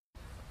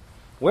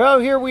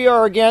Well, here we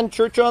are again,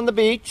 Church on the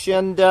Beach,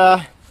 and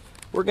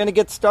we're going to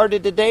get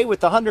started today with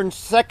the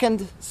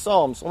 102nd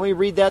Psalm. So let me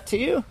read that to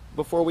you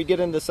before we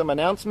get into some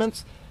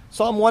announcements.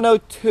 Psalm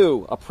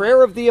 102, a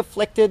prayer of the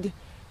afflicted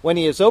when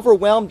he is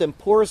overwhelmed and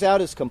pours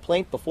out his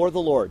complaint before the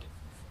Lord.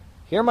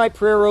 Hear my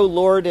prayer, O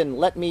Lord, and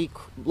let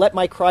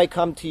my cry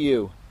come to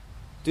you.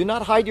 Do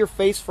not hide your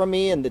face from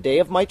me in the day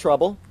of my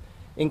trouble.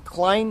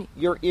 Incline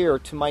your ear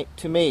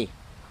to me.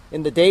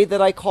 In the day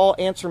that I call,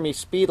 answer me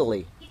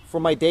speedily. For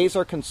my days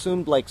are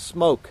consumed like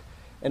smoke,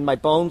 and my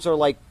bones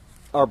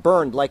are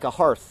burned like a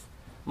hearth.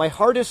 My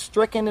heart is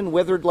stricken and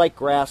withered like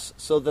grass,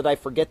 so that I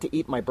forget to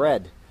eat my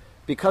bread.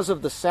 Because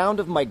of the sound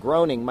of my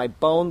groaning, my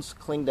bones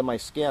cling to my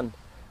skin.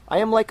 I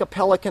am like a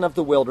pelican of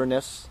the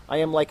wilderness. I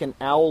am like an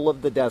owl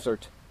of the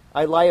desert.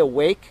 I lie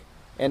awake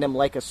and am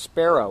like a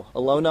sparrow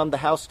alone on the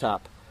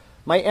housetop.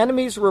 My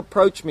enemies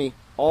reproach me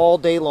all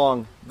day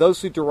long.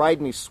 Those who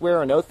deride me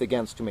swear an oath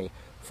against me.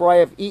 For I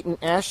have eaten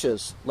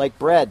ashes like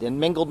bread and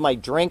mingled my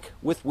drink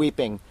with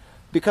weeping.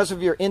 Because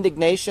of your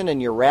indignation and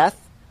your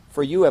wrath,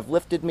 for you have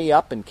lifted me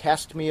up and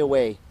cast me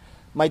away.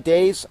 My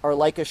days are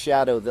like a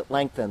shadow that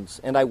lengthens,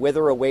 and I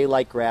wither away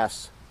like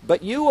grass.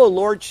 But you, O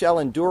Lord, shall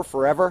endure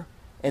forever,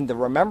 and the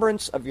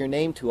remembrance of your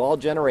name to all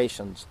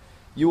generations.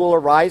 You will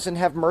arise and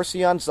have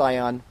mercy on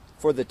Zion,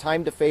 for the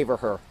time to favor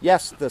her.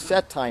 Yes, the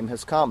set time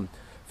has come.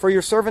 For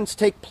your servants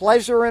take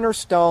pleasure in her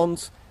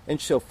stones, and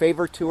show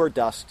favor to her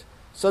dust.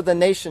 So the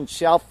nations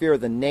shall fear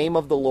the name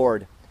of the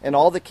Lord, and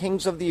all the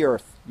kings of the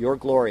earth your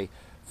glory.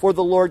 For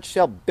the Lord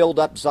shall build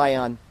up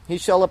Zion. He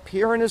shall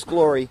appear in his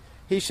glory.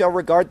 He shall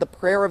regard the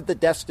prayer of the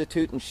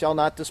destitute, and shall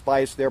not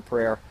despise their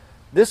prayer.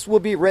 This will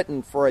be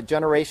written for a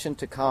generation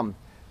to come,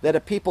 that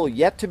a people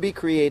yet to be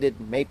created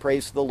may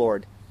praise the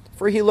Lord.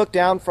 For he looked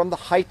down from the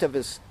height of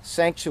his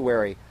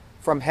sanctuary.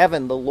 From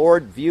heaven the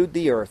Lord viewed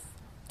the earth,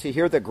 to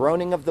hear the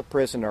groaning of the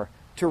prisoner,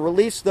 to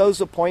release those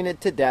appointed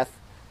to death,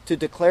 to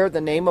declare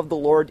the name of the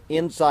Lord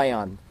in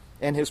Zion,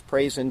 and his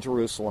praise in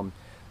Jerusalem.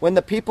 When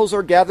the peoples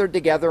are gathered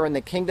together and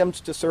the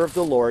kingdoms to serve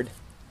the Lord,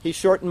 he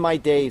shortened my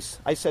days.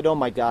 I said, O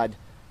my God,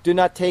 do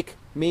not take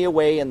me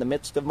away in the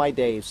midst of my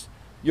days.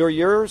 Your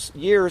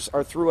years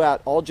are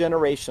throughout all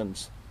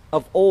generations.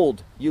 Of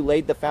old you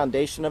laid the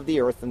foundation of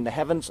the earth, and the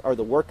heavens are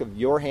the work of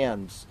your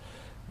hands.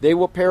 They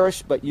will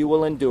perish, but you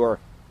will endure.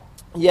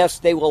 Yes,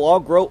 they will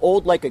all grow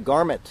old like a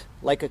garment.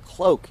 Like a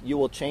cloak you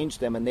will change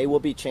them, and they will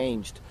be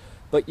changed.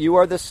 But you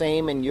are the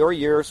same, and your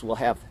years will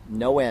have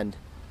no end.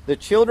 The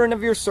children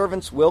of your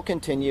servants will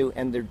continue,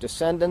 and their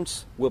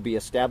descendants will be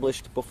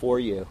established before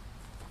you.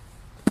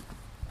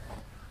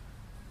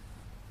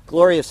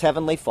 Glorious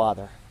Heavenly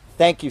Father,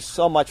 thank you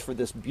so much for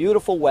this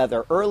beautiful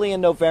weather early in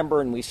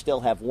November, and we still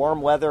have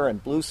warm weather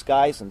and blue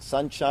skies and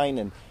sunshine,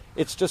 and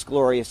it's just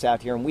glorious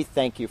out here, and we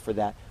thank you for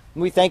that.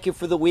 And we thank you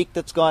for the week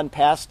that's gone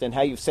past and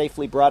how you've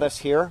safely brought us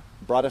here,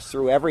 brought us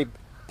through every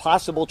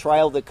possible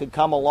trial that could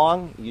come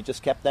along. You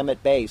just kept them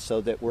at bay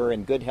so that we're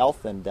in good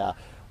health, and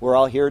we're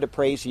all here to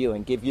praise you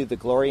and give you the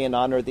glory and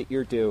honor that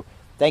you're due.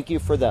 Thank you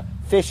for the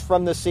fish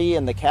from the sea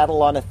and the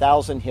cattle on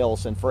 1,000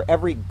 hills, and for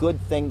every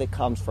good thing that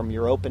comes from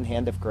your open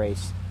hand of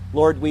grace.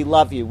 Lord, we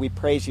love you, we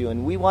praise you,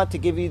 and we want to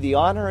give you the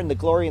honor and the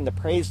glory and the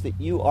praise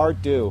that you are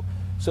due.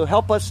 So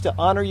help us to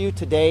honor you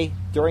today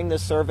during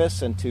this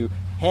service and to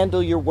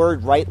handle your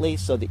word rightly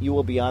so that you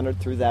will be honored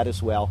through that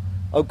as well.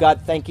 Oh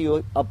God, thank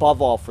you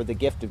above all for the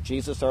gift of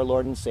Jesus our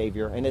Lord and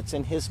Savior, and it's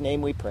in his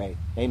name we pray.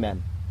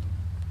 Amen.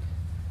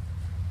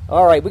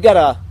 All right, we got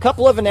a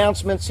couple of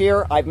announcements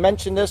here. I've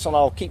mentioned this, and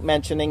I'll keep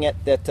mentioning it,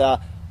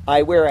 that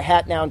I wear a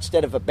hat now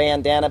instead of a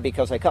bandana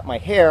because I cut my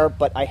hair,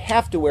 but I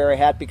have to wear a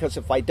hat because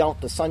if I don't,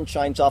 the sun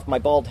shines off my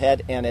bald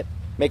head and it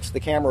makes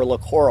the camera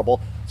look horrible.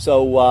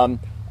 So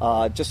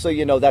just so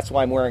you know, that's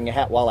why I'm wearing a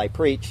hat while I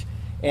preach.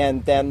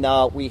 And then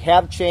we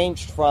have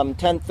changed from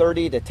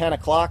 10:30 to 10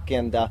 o'clock,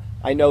 and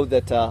I know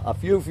that a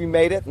few of you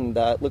made it, and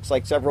it looks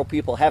like several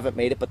people haven't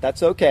made it, but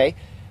that's okay.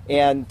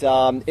 And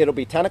it'll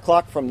be 10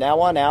 o'clock from now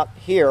on out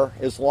here,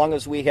 as long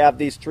as we have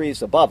these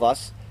trees above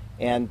us.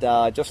 And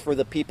just for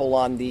the people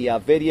on the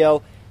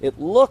video, it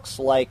looks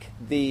like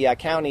the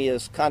county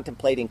is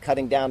contemplating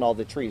cutting down all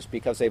the trees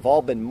because they've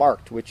all been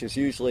marked, which is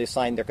usually a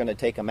sign they're going to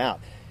take them out.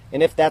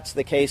 And if that's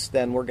the case,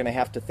 then we're going to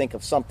have to think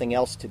of something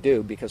else to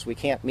do because we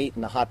can't meet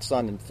in the hot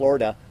sun in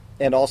Florida,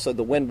 and also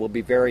the wind will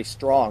be very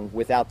strong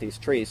without these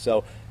trees.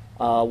 So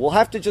we'll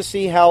have to just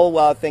see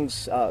how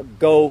things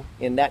go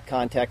in that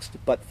context.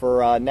 But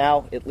for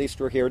now, at least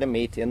we're here to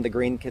meet in the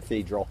Green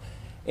Cathedral.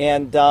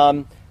 And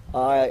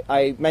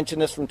I mention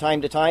this from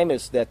time to time,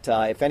 is that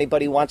if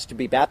anybody wants to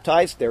be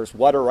baptized, there's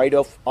water right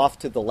off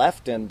to the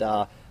left, and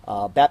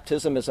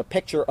baptism is a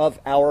picture of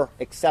our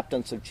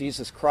acceptance of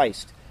Jesus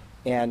Christ.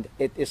 And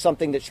it is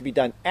something that should be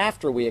done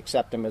after we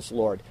accept him as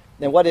Lord.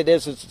 And what it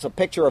is it's a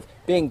picture of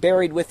being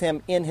buried with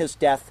him in his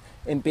death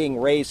and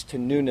being raised to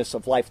newness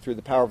of life through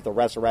the power of the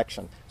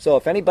resurrection. So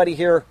if anybody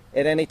here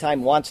at any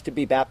time wants to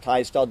be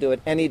baptized, I'll do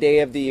it any day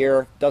of the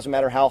year. Doesn't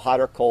matter how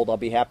hot or cold, I'll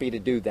be happy to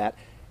do that.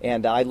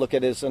 And I look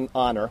at it as an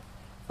honor.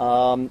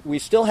 We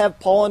still have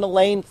Paul and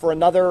Elaine for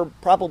another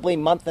probably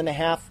month and a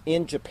half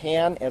in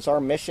Japan as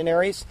our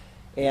missionaries,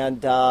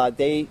 and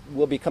they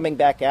will be coming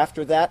back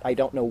after that. I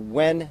don't know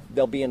when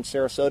they'll be in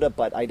Sarasota,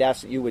 but I'd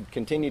ask that you would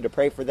continue to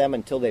pray for them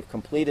until they've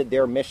completed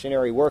their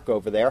missionary work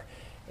over there.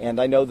 And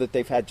I know that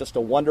they've had just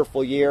a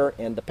wonderful year,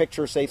 and the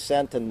pictures they've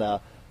sent and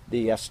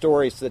the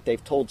stories that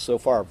they've told so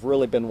far have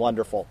really been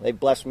wonderful. They've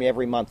blessed me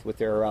every month with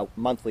their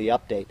monthly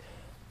update.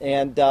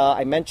 And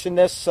I mentioned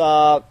this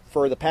for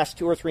the past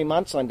 2 or 3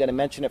 months. I'm going to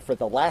mention it for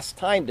the last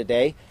time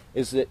today,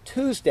 is that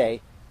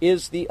Tuesday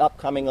is the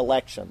upcoming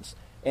elections.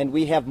 And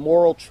we have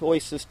moral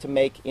choices to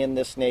make in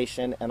this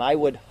nation, and I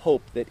would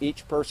hope that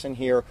each person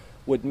here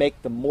would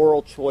make the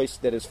moral choice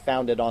that is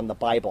founded on the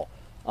Bible.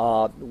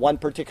 One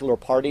particular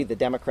party, the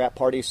Democrat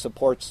Party,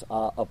 supports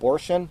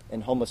abortion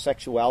and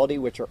homosexuality,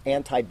 which are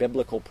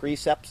anti-biblical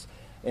precepts.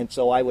 And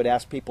so I would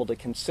ask people to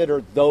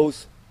consider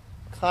those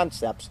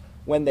concepts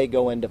when they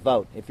go in to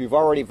vote. If you've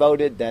already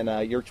voted,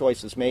 then your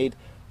choice is made.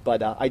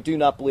 But I do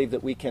not believe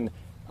that we can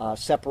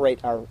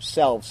separate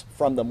ourselves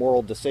from the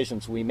moral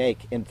decisions we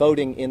make. And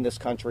voting in this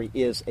country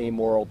is a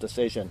moral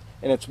decision.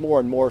 And it's more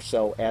and more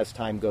so as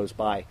time goes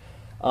by.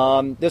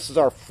 This is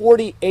our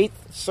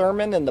 48th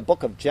sermon in the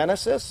book of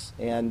Genesis.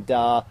 And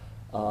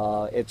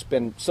it's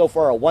been so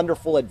far a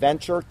wonderful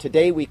adventure.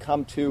 Today we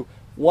come to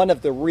one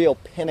of the real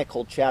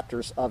pinnacle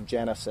chapters of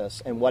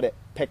Genesis and what it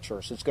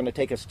pictures. It's going to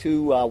take us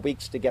 2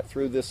 weeks to get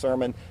through this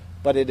sermon,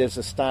 but it is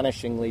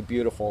astonishingly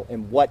beautiful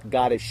in what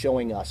God is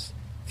showing us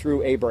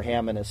through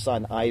Abraham and his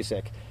son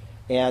Isaac.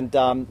 And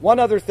one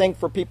other thing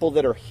for people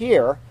that are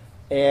here,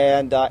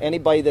 and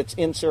anybody that's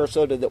in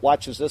Sarasota that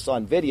watches this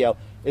on video,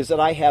 is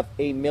that I have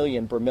 1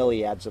 million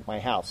bromeliads at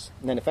my house.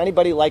 And if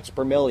anybody likes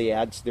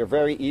bromeliads, they're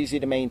very easy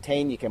to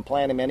maintain. You can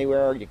plant them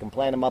anywhere. You can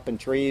plant them up in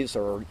trees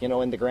or,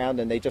 in the ground,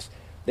 and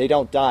they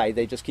don't die.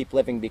 They just keep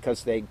living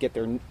because they get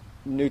their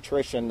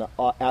nutrition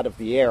out of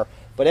the air.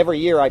 But every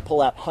year I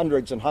pull out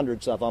hundreds and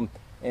hundreds of them,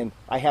 and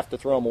I have to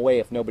throw them away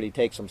if nobody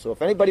takes them. So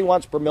if anybody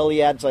wants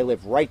bromeliads, I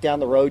live right down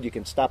the road. You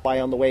can stop by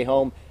on the way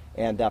home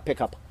and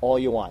pick up all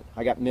you want.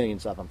 I got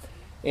millions of them.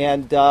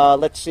 And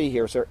let's see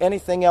here. Is there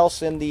anything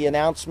else in the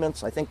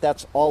announcements? I think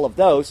that's all of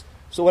those.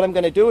 So what I'm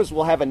going to do is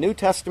we'll have a New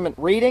Testament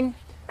reading,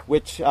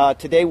 which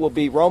today will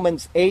be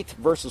Romans 8,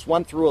 verses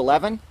 1 through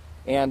 11.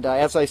 And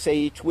as I say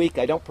each week,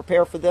 I don't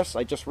prepare for this.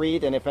 I just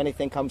read, and if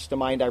anything comes to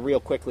mind, I real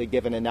quickly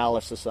give an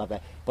analysis of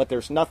it. But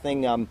there's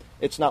nothing,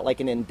 it's not like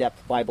an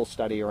in-depth Bible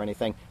study or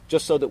anything,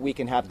 just so that we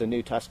can have the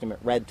New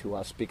Testament read to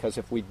us. Because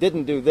if we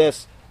didn't do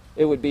this,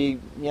 it would be,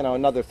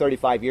 another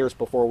 35 years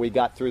before we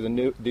got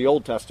through the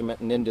Old Testament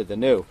and into the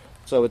New.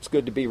 So it's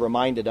good to be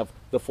reminded of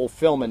the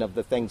fulfillment of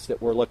the things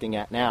that we're looking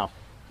at now.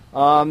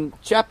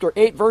 Chapter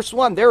 8, verse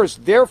 1, there is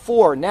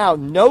therefore now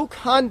no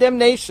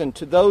condemnation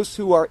to those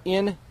who are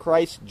in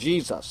Christ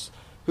Jesus,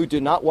 who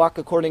do not walk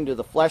according to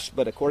the flesh,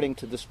 but according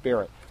to the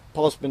Spirit.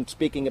 Paul's been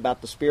speaking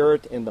about the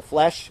Spirit and the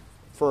flesh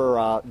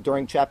for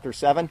during chapter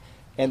 7,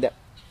 and that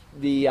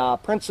the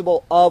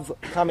principle of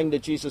coming to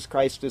Jesus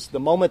Christ is the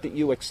moment that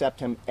you accept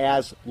him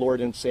as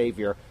Lord and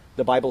Savior.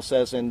 The Bible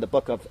says in the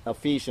book of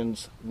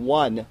Ephesians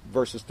 1,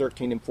 verses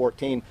 13 and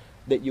 14,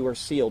 that you are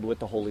sealed with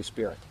the Holy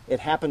Spirit. It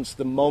happens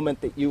the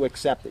moment that you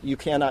accept that you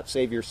cannot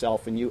save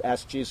yourself and you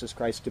ask Jesus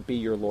Christ to be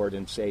your Lord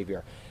and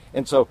Savior.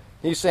 And so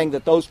he's saying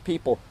that those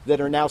people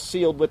that are now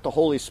sealed with the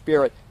Holy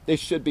Spirit, they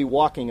should be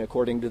walking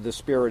according to the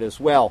Spirit as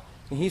well.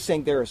 And he's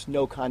saying there is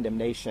no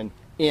condemnation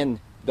in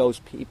those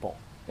people.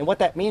 And what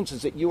that means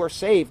is that you are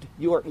saved,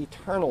 you are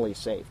eternally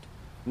saved.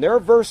 And there are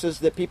verses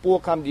that people will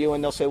come to you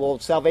and they'll say, well,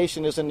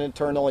 salvation isn't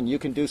eternal and you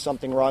can do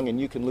something wrong and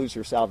you can lose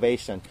your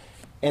salvation.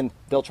 And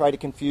they'll try to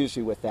confuse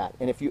you with that.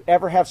 And if you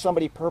ever have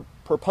somebody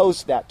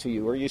propose that to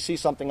you, or you see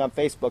something on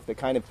Facebook that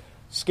kind of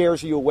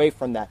scares you away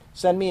from that,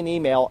 send me an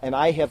email, and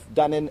I have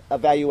done an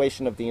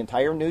evaluation of the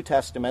entire New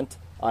Testament.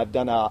 I've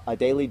done a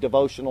daily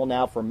devotional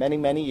now for many,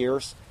 many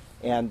years,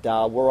 and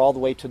we're all the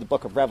way to the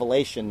book of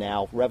Revelation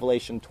now,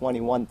 Revelation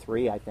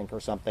 21:3, I think, or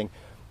something.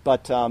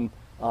 But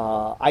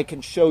I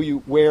can show you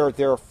where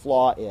their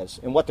flaw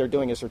is. And what they're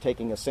doing is they're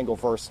taking a single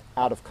verse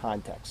out of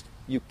context.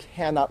 You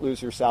cannot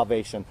lose your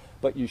salvation,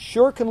 but you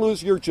sure can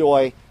lose your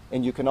joy,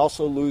 and you can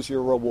also lose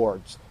your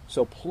rewards.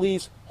 So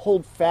please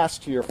hold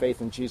fast to your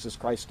faith in Jesus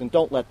Christ, and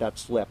don't let that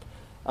slip.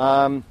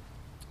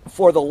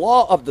 For the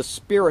law of the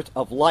Spirit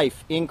of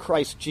life in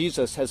Christ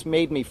Jesus has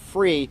made me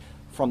free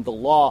from the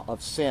law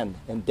of sin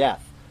and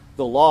death.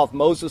 The law of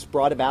Moses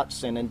brought about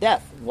sin and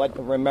death.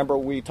 Remember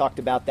we talked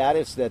about that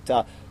is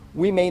that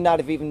we may not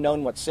have even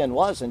known what sin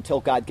was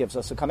until God gives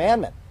us a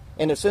commandment.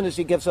 And as soon as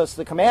he gives us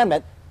the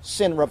commandment,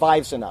 sin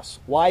revives in us.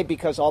 Why?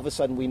 Because all of a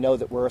sudden we know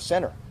that we're a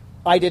sinner.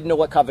 I didn't know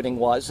what coveting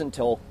was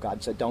until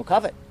God said, don't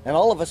covet. And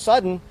all of a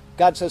sudden,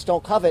 God says,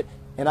 don't covet,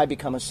 and I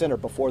become a sinner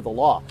before the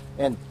law.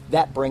 And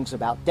that brings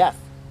about death.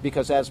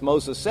 Because as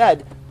Moses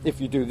said, if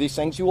you do these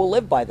things, you will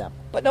live by them.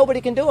 But nobody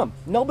can do them.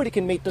 Nobody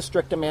can meet the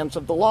strict demands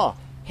of the law.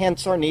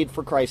 Hence our need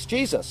for Christ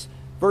Jesus.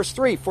 Verse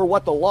 3, for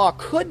what the law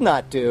could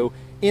not do,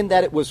 in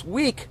that it was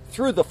weak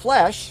through the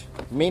flesh,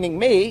 meaning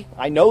me,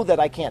 I know that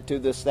I can't do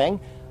this thing,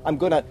 I'm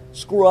going to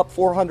screw up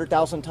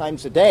 400,000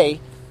 times a day.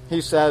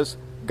 He says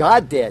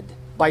God did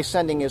by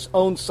sending his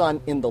own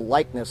Son in the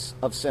likeness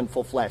of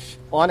sinful flesh.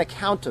 On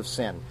account of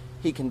sin,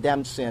 he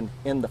condemned sin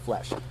in the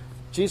flesh.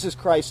 Jesus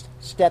Christ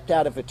stepped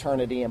out of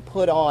eternity and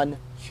put on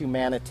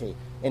humanity,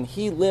 and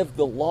he lived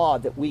the law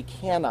that we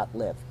cannot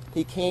live.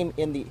 He came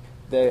in the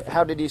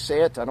how did he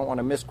say it? I don't want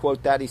to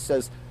misquote that. He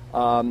says,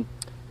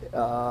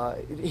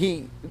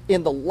 he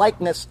in the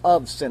likeness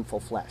of sinful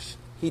flesh.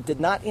 He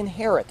did not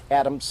inherit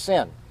Adam's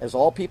sin, as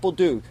all people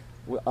do.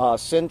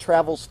 Sin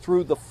travels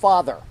through the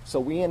Father, so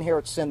we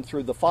inherit sin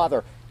through the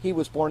Father. He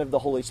was born of the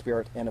Holy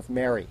Spirit and of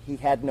Mary. He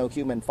had no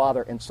human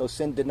father, and so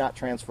sin did not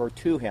transfer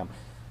to him.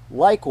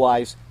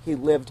 Likewise, he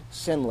lived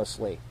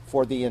sinlessly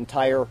for the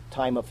entire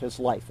time of his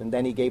life, and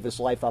then he gave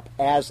his life up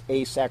as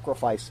a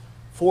sacrifice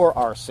for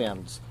our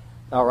sins.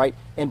 All right?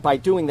 And by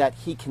doing that,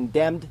 he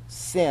condemned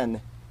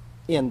sin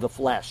in the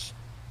flesh.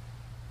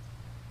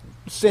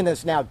 Sin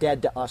is now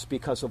dead to us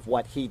because of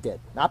what he did,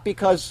 not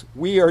because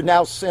we are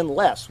now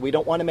sinless. We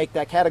don't want to make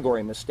that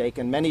category mistake,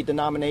 and many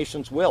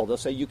denominations will. They'll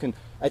say you can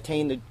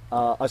attain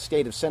a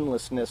state of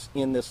sinlessness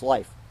in this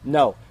life.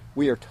 No,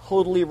 we are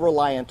totally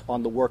reliant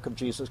on the work of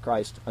Jesus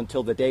Christ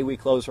until the day we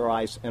close our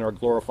eyes and are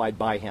glorified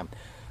by him.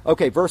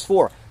 Okay, verse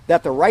 4,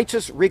 that the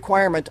righteous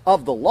requirement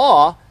of the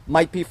law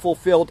might be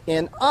fulfilled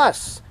in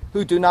us,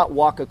 who do not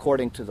walk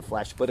according to the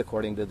flesh, but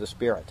according to the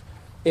Spirit.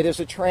 It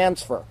is a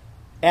transfer.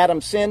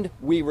 Adam sinned,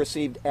 we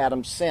received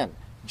Adam's sin.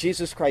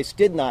 Jesus Christ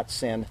did not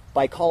sin.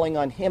 By calling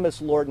on him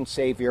as Lord and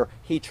Savior,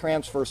 he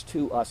transfers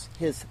to us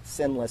his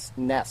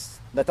sinlessness.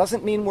 That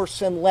doesn't mean we're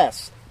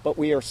sinless, but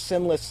we are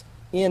sinless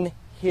in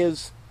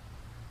his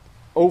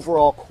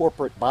overall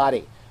corporate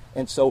body.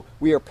 And so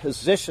we are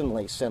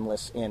positionally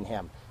sinless in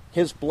him.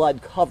 His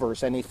blood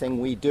covers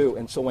anything we do.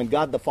 And so when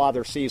God the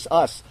Father sees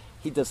us,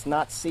 he does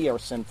not see our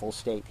sinful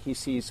state. He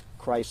sees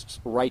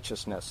Christ's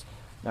righteousness.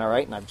 All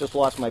right, and I've just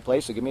lost my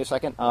place, so give me a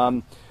second.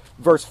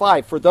 Verse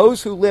 5, for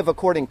those who live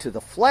according to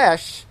the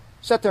flesh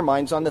set their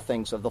minds on the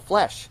things of the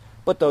flesh,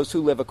 but those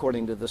who live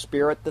according to the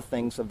Spirit, the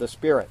things of the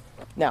Spirit.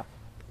 Now,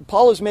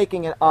 Paul is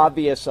making an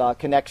obvious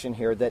connection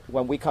here that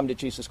when we come to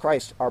Jesus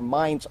Christ, our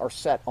minds are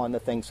set on the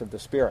things of the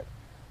Spirit.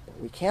 But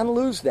we can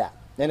lose that,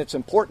 and it's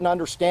important to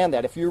understand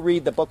that. If you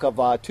read the book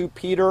of 2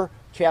 Peter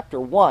chapter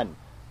 1,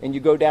 and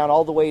you go down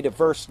all the way to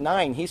verse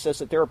 9, he says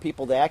that there are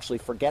people that actually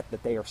forget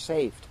that they are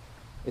saved.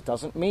 It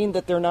doesn't mean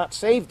that they're not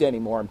saved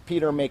anymore, and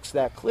Peter makes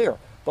that clear.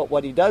 But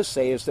what he does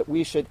say is that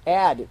we should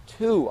add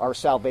to our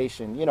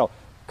salvation,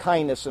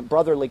 kindness and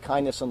brotherly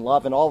kindness and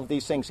love and all of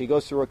these things. He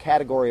goes through a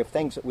category of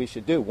things that we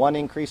should do, one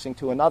increasing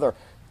to another.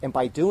 And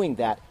by doing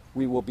that,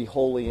 we will be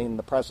holy in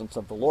the presence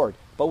of the Lord.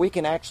 But we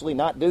can actually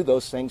not do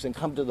those things and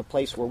come to the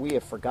place where we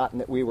have forgotten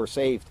that we were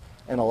saved.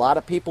 And a lot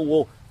of people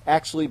will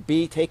actually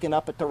be taken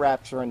up at the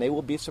rapture, and they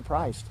will be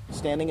surprised,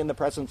 standing in the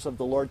presence of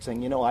the Lord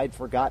saying, I'd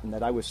forgotten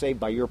that I was saved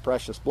by your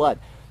precious blood.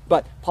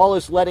 But Paul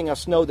is letting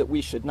us know that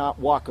we should not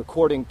walk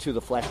according to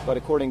the flesh, but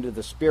according to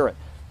the Spirit.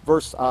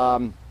 Verse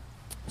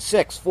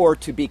 6, for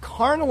to be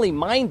carnally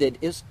minded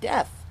is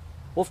death.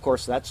 Well, of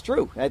course, that's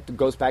true. That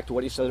goes back to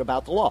what he said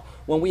about the law.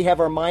 When we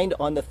have our mind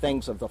on the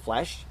things of the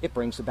flesh, it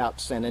brings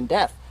about sin and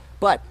death.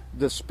 But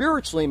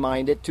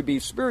to be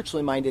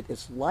spiritually minded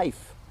is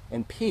life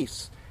and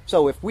peace.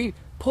 So if we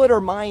put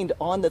our mind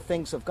on the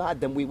things of God,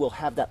 then we will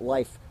have that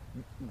life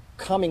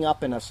coming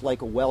up in us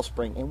like a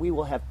wellspring, and we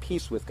will have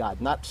peace with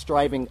God, not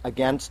striving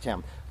against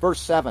him.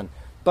 Verse 7,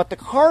 but the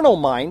carnal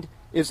mind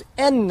is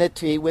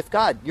enmity with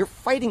God. You're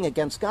fighting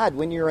against God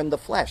when you're in the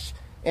flesh.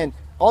 And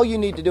all you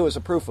need to do as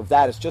a proof of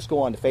that is just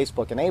go on to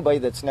Facebook, and anybody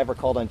that's never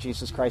called on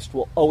Jesus Christ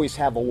will always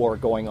have a war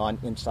going on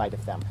inside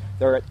of them.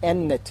 They're at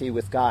enmity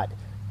with God.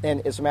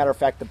 And as a matter of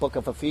fact, the book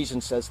of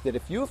Ephesians says that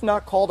if you have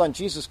not called on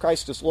Jesus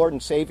Christ as Lord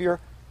and Savior,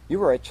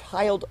 you are a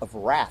child of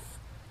wrath.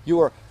 You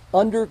are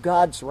under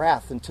God's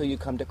wrath until you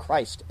come to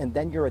Christ, and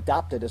then you're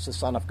adopted as a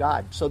son of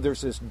God. So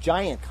there's this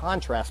giant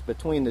contrast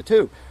between the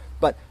two.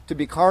 But to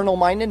be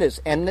carnal-minded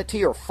is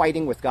enmity or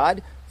fighting with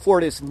God, for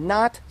it is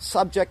not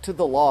subject to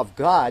the law of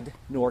God,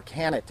 nor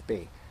can it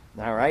be.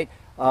 All right?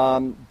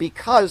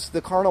 Because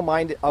the carnal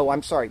mind,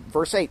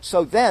 verse 8,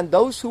 so then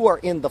those who are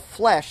in the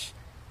flesh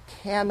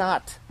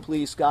cannot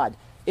please God.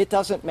 It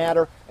doesn't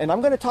matter, and I'm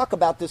going to talk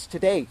about this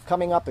today,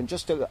 coming up in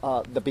just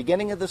the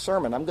beginning of the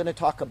sermon. I'm going to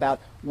talk about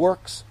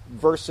works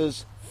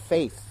versus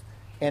faith,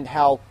 and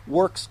how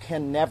works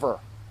can never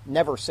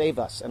save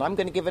us. And I'm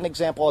going to give an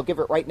example. I'll give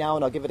it right now,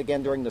 and I'll give it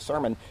again during the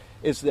sermon,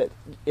 is that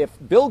if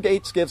Bill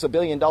Gates gives $1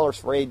 billion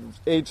for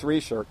AIDS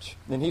research,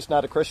 and he's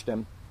not a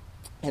Christian,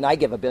 and I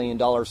give $1 billion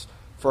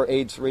for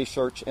AIDS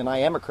research, and I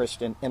am a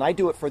Christian, and I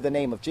do it for the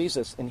name of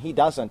Jesus, and he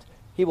doesn't,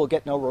 he will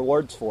get no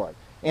rewards for it.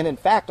 And in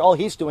fact, all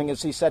he's doing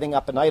is he's setting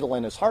up an idol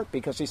in his heart,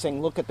 because he's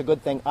saying, look at the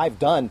good thing I've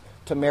done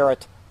to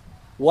merit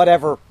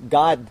whatever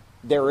God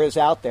there is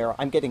out there.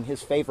 I'm getting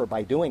his favor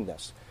by doing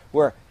this.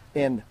 Where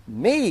in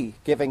me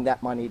giving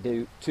that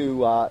money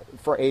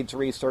for AIDS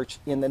research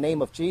in the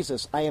name of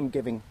Jesus, I am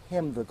giving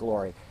him the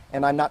glory.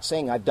 And I'm not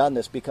saying I've done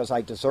this because I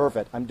deserve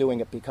it. I'm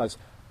doing it because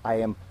I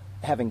am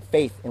having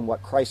faith in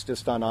what Christ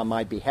has done on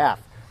my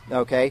behalf.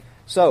 Okay?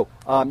 So,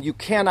 you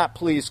cannot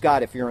please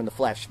God if you're in the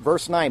flesh.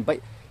 Verse 9,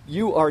 but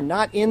you are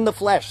not in the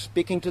flesh,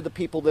 speaking to the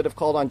people that have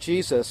called on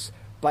Jesus,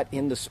 but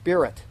in the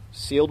Spirit,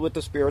 sealed with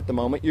the Spirit the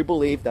moment you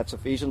believe. That's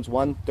Ephesians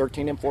 1,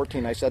 13 and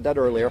 14. I said that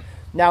earlier.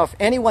 Now, if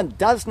anyone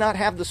does not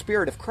have the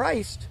Spirit of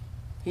Christ,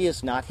 he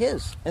is not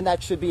his. And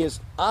that should be as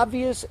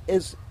obvious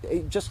as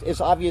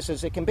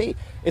it can be.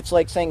 It's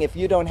like saying if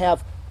you don't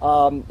have,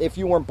 if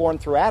you weren't born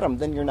through Adam,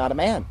 then you're not a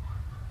man.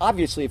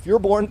 Obviously, if you're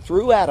born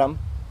through Adam,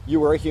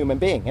 you are a human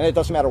being. And it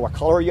doesn't matter what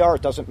color you are,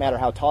 it doesn't matter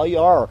how tall you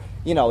are,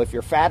 or, if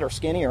you're fat or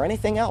skinny or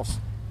anything else.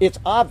 It's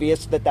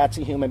obvious that that's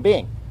a human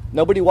being.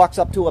 Nobody walks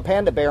up to a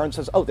panda bear and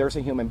says, oh, there's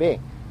a human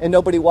being. And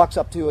nobody walks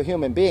up to a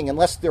human being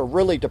unless they're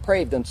really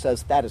depraved and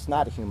says, that is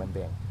not a human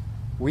being.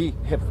 We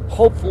have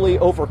hopefully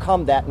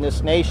overcome that in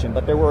this nation,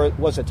 but there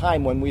was a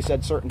time when we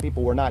said certain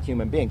people were not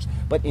human beings.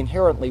 But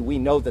inherently, we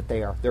know that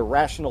they are. They're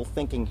rational,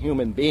 thinking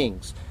human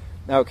beings.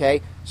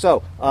 Okay?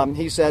 So,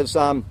 he says,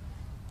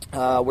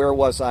 where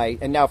was I?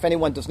 And now if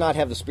anyone does not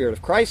have the Spirit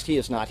of Christ, he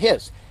is not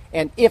his.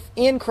 And if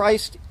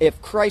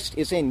Christ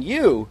is in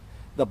you,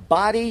 the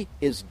body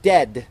is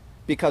dead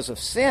because of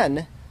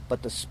sin,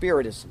 but the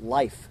Spirit is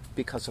life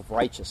because of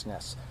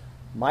righteousness.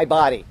 My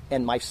body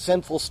and my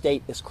sinful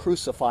state is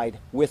crucified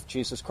with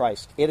Jesus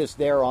Christ. It is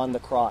there on the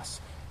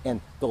cross.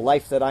 And the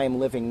life that I am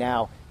living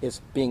now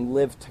is being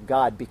lived to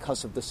God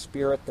because of the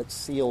Spirit that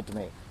sealed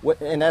me.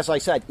 And as I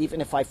said, even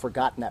if I've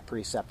forgotten that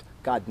precept,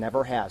 God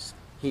never has.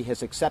 He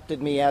has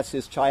accepted me as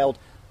his child.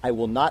 I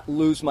will not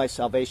lose my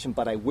salvation,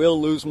 but I will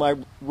lose my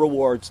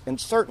rewards and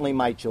certainly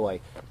my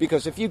joy.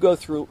 Because if you go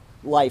through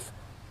life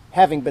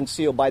having been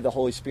sealed by the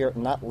Holy Spirit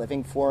and not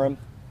living for him,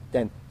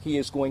 then he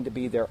is going to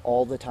be there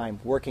all the time,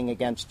 working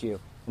against you.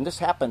 And this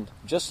happened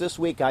just this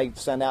week. I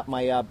sent out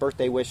my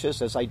birthday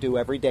wishes, as I do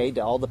every day,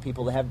 to all the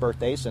people that have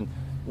birthdays. And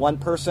one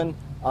person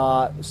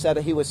said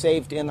he was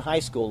saved in high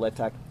school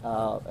at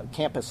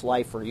Campus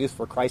Life or Youth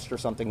for Christ or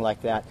something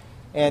like that.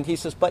 And he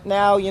says, but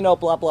now,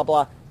 blah, blah,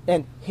 blah.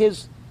 And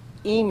his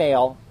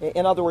email,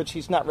 in other words,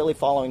 he's not really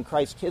following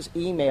Christ. His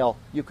email,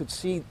 you could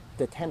see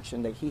the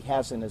tension that he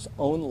has in his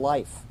own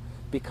life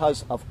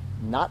because of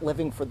not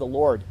living for the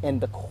Lord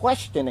and the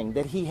questioning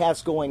that he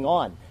has going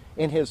on.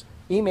 And his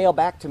email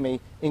back to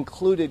me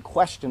included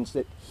questions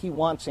that he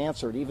wants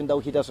answered, even though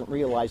he doesn't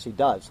realize he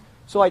does.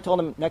 So I told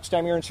him, next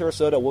time you're in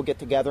Sarasota, we'll get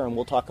together and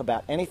we'll talk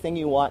about anything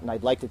you want, and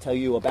I'd like to tell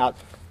you about,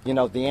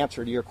 the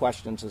answer to your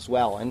questions as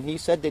well. And he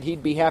said that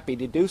he'd be happy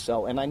to do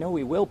so, and I know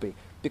he will be,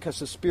 because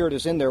the Spirit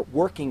is in there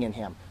working in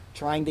him,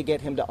 trying to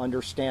get him to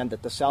understand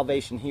that the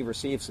salvation he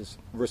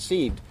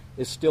received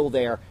is still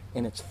there,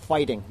 and it's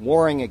fighting,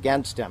 warring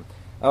against him.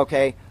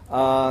 Okay,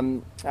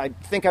 I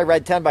think I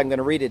read 10, but I'm going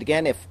to read it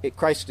again. If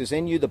Christ is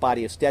in you, the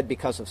body is dead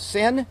because of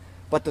sin,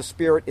 but the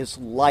Spirit is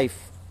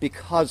life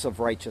because of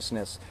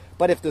righteousness.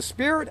 But if the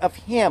Spirit of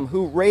him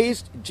who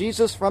raised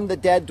Jesus from the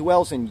dead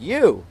dwells in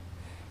you,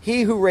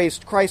 he who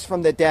raised Christ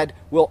from the dead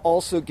will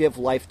also give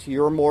life to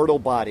your mortal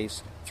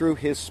bodies through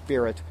his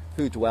Spirit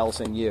who dwells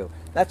in you.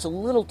 That's a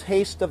little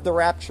taste of the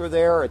rapture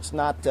there. It's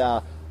not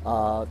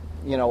a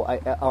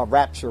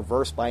rapture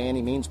verse by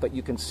any means, but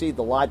you can see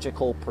the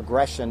logical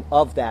progression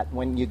of that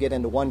when you get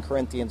into 1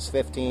 Corinthians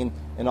 15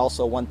 and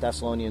also 1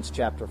 Thessalonians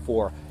chapter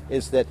 4,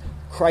 is that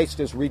Christ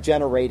is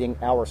regenerating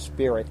our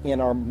spirit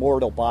in our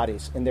mortal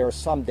bodies, and there is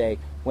someday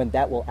when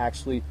that will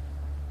actually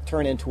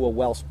turn into a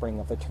wellspring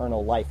of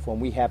eternal life, when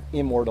we have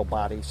immortal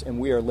bodies and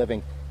we are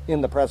living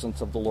in the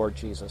presence of the Lord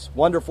Jesus.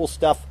 Wonderful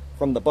stuff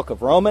from the book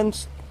of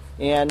Romans,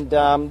 and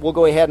we'll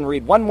go ahead and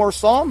read one more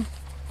psalm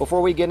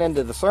before we get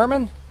into the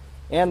sermon.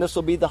 And this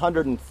will be the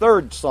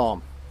 103rd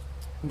Psalm.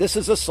 This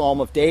is a Psalm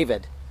of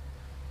David.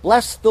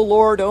 Bless the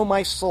Lord, O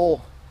my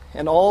soul,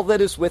 and all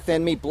that is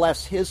within me,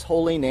 bless his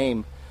holy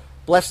name.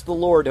 Bless the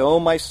Lord, O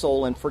my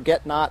soul, and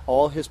forget not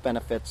all his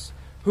benefits,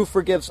 who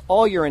forgives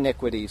all your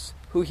iniquities,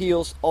 who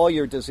heals all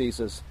your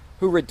diseases,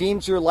 who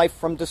redeems your life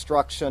from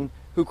destruction,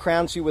 who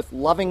crowns you with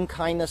loving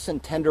kindness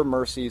and tender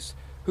mercies,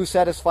 who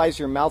satisfies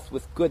your mouth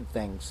with good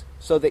things,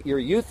 so that your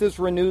youth is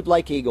renewed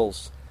like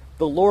eagles.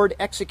 The Lord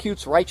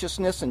executes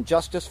righteousness and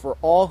justice for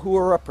all who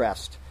are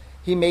oppressed.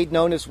 He made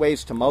known his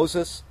ways to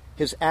Moses,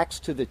 his acts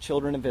to the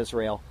children of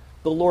Israel.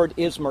 The Lord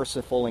is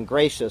merciful and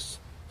gracious,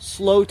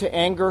 slow to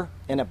anger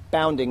and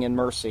abounding in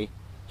mercy.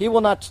 He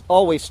will not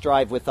always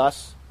strive with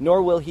us,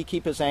 nor will he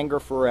keep his anger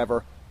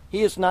forever.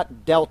 He has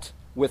not dealt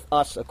with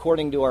us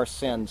according to our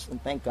sins,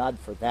 and thank God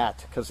for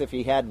that, because if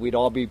he had, we'd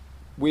all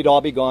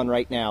be gone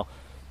right now.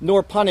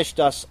 Nor punished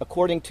us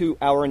according to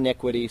our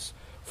iniquities.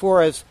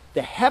 For as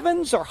the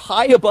heavens are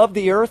high above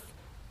the earth,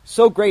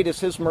 so great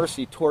is his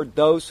mercy toward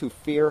those who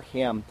fear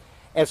him.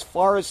 As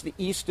far as the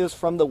east is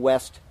from the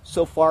west,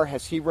 so far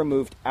has he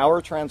removed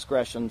our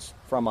transgressions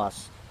from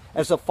us.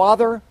 As a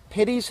father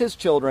pities his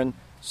children,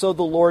 so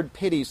the Lord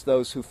pities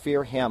those who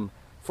fear him.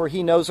 For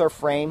he knows our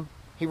frame.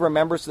 He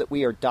remembers that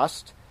we are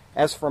dust.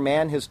 As for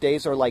man, his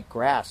days are like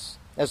grass.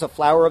 As a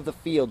flower of the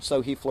field,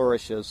 so he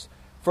flourishes.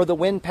 For the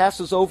wind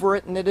passes over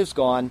it, and it is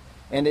gone,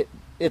 and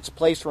its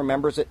place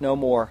remembers it no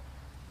more.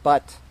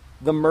 But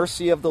The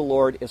mercy of the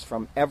Lord is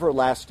from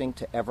everlasting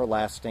to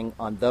everlasting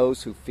on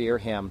those who fear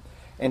him,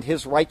 and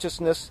his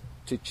righteousness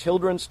to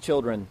children's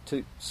children,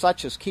 to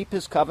such as keep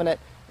his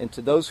covenant, and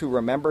to those who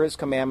remember his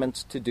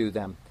commandments to do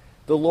them.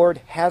 The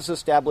Lord has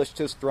established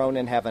his throne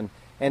in heaven,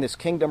 and his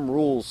kingdom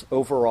rules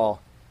over all.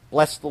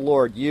 Bless the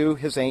Lord, you,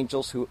 his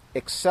angels, who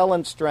excel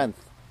in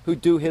strength, who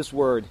do his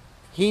word,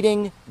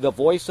 heeding the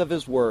voice of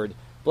his word.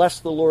 Bless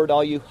the Lord,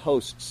 all you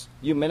hosts,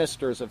 you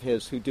ministers of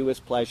his who do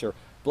his pleasure.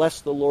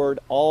 Bless the Lord,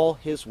 all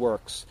his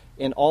works,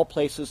 in all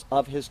places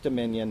of his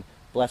dominion.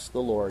 Bless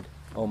the Lord,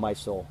 O my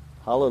soul.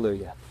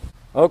 Hallelujah.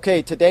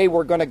 Okay, today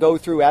we're going to go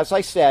through, as I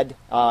said,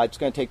 it's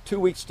going to take 2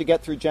 weeks to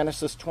get through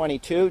Genesis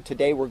 22.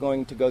 Today we're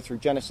going to go through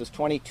Genesis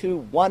 22,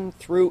 1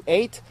 through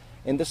 8,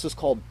 and this is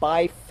called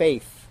By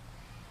Faith,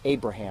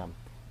 Abraham.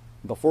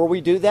 Before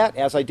we do that,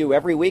 as I do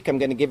every week, I'm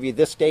going to give you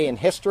this day in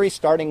history,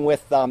 starting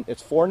with,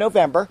 it's 4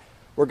 November.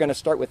 We're going to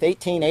start with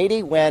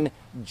 1880, when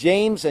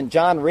James and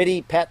John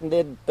Ritty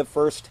patented the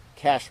first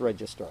cash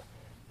register.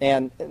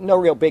 And no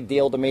real big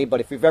deal to me,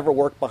 but if you've ever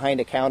worked behind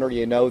a counter,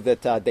 you know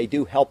that they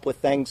do help with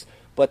things,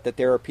 but that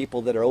there are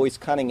people that are always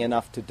cunning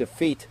enough to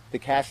defeat the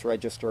cash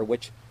register,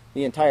 which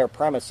the entire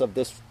premise of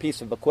this piece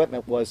of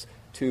equipment was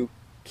to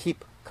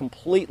keep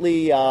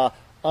completely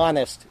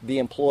honest the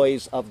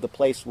employees of the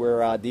place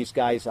where these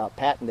guys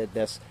patented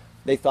this.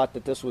 They thought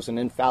that this was an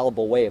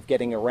infallible way of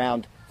getting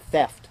around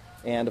theft,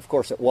 and of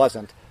course it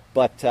wasn't.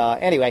 But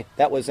anyway,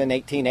 that was in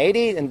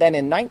 1880, and then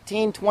in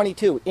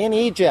 1922, in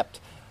Egypt,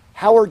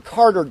 Howard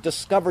Carter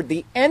discovered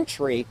the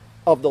entry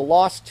of the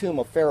lost tomb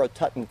of Pharaoh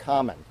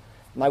Tutankhamun.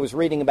 And I was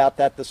reading about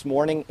that this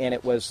morning, and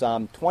it was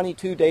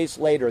 22 days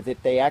later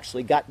that they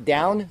actually got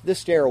down the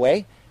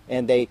stairway,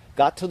 and they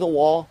got to the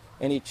wall,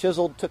 and he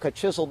took a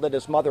chisel that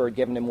his mother had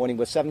given him when he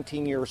was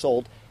 17 years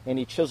old, and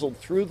he chiseled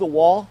through the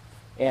wall,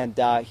 and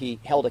he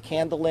held a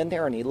candle in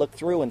there, and he looked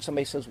through, and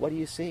somebody says, "What do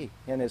you see?"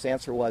 And his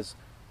answer was,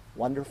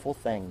 "Wonderful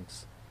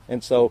things."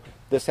 And so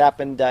this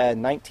happened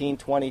in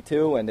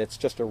 1922, and it's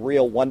just a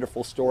real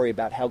wonderful story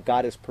about how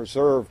God has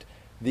preserved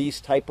these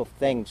type of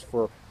things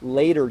for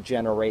later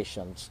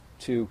generations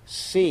to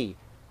see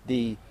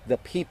the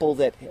people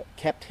that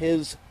kept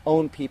his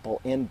own people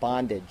in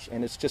bondage.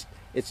 And it's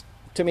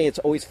to me, it's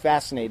always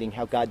fascinating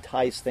how God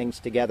ties things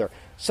together.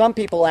 Some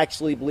people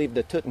actually believe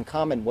that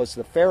Tutankhamun was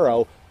the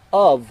pharaoh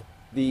of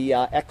the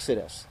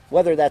Exodus.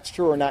 Whether that's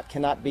true or not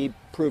cannot be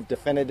proved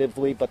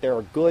definitively, but there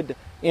are good,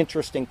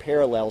 interesting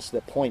parallels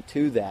that point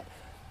to that.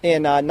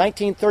 In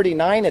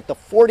 1939, at the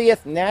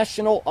 40th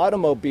National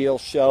Automobile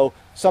Show,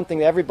 something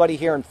that everybody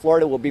here in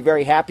Florida will be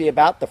very happy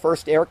about, the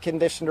first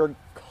air-conditioned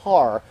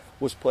car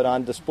was put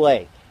on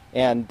display.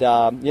 And,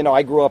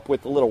 I grew up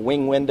with the little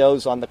wing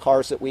windows on the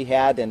cars that we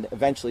had, and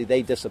eventually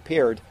they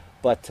disappeared.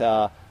 But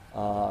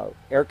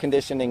air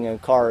conditioning in a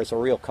car is a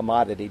real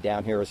commodity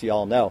down here, as you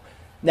all know.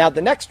 Now,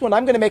 the next one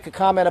I'm going to make a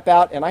comment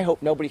about, and I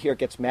hope nobody here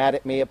gets mad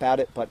at me about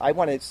it, but I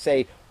want to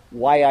say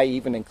why I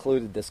even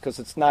included this, because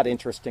it's not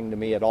interesting to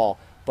me at all.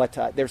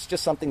 But there's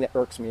just something that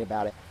irks me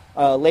about it.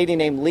 A lady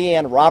named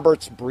Leanne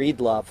Roberts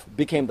Breedlove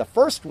became the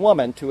first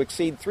woman to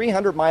exceed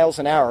 300 miles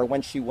an hour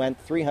when she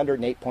went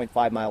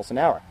 308.5 miles an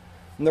hour.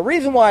 And the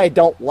reason why I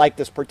don't like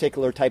this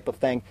particular type of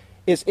thing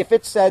is if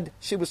it said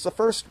she was the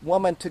first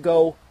woman to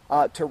go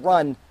to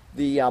run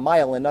the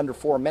mile in under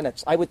 4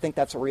 minutes, I would think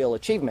that's a real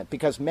achievement,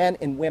 because men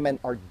and women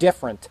are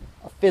different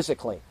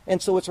physically.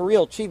 And so it's a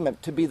real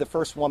achievement to be the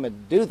first woman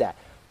to do that.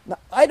 Now,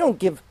 I don't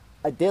give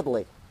a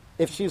diddly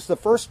if she's the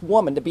first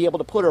woman to be able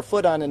to put her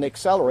foot on an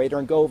accelerator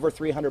and go over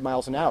 300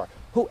 miles an hour.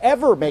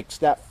 Whoever makes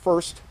that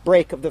first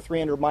break of the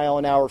 300 mile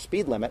an hour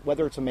speed limit,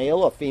 whether it's a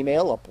male, a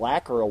female, a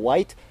black, or a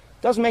white,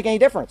 doesn't make any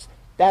difference.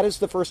 That is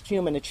the first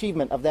human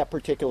achievement of that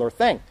particular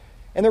thing.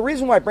 And the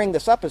reason why I bring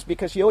this up is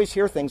because you always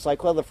hear things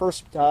like, well, the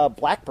first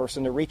black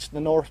person to reach the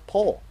North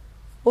Pole.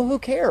 Well, who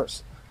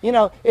cares?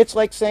 It's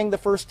like saying the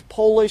first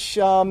Polish,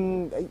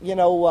 whatever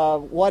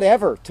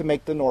to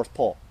make the North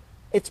Pole.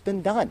 It's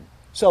been done.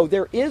 So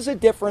there is a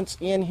difference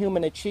in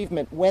human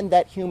achievement when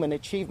that human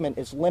achievement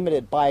is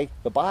limited by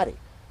the body.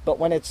 But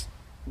when it's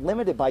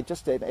limited by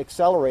just an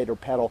accelerator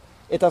pedal,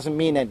 it doesn't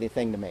mean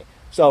anything to me.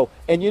 So,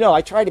 and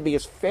I try to be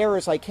as fair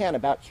as I can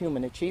about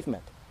human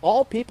achievement.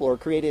 All people are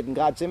created in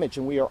God's image,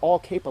 and we are all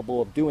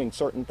capable of doing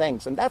certain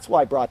things. And that's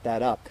why I brought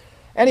that up.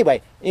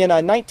 Anyway, in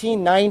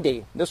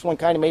 1990, this one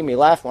kind of made me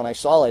laugh when I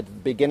saw it at the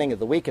beginning of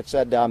the week. It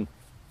said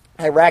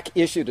Iraq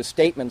issued a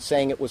statement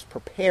saying it was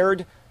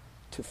prepared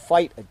to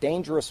fight a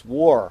dangerous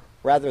war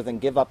rather than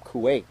give up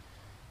Kuwait.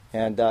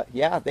 And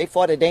they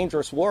fought a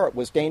dangerous war. It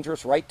was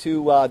dangerous right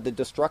to the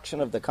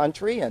destruction of the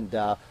country, and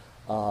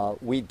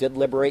we did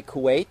liberate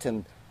Kuwait.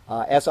 And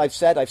as I've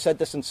said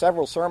this in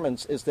several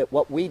sermons, is that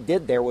what we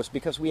did there was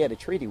because we had a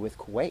treaty with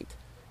Kuwait.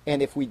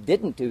 And if we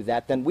didn't do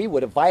that, then we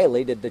would have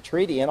violated the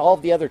treaty, and all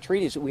of the other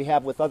treaties that we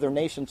have with other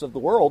nations of the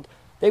world.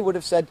 They would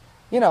have said,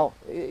 your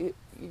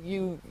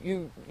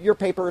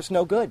paper is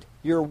no good.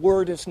 Your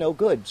word is no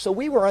good. So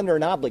we were under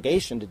an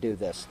obligation to do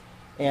this.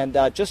 And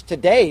just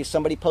today,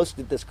 somebody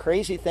posted this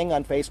crazy thing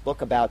on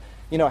Facebook about,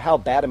 how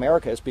bad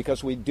America is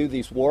because we do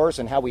these wars,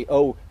 and how we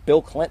owe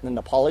Bill Clinton an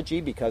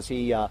apology because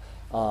he,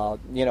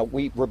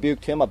 we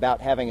rebuked him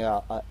about having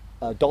a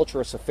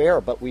adulterous affair,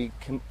 but we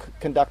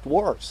conduct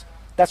wars.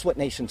 That's what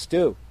nations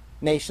do.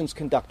 Nations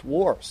conduct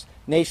wars.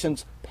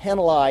 Nations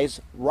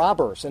penalize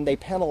robbers, and they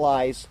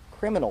penalize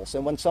criminals.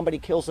 And when somebody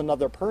kills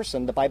another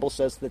person, the Bible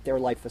says that their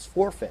life is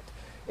forfeit.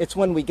 It's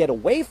when we get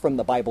away from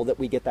the Bible that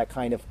we get that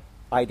kind of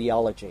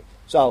ideology.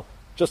 So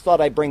just thought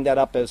I'd bring that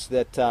up as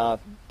that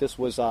this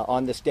was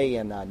on this day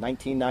in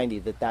 1990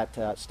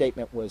 that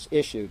statement was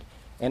issued.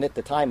 And at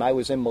the time I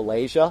was in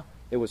Malaysia.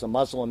 It was a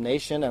Muslim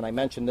nation, and I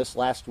mentioned this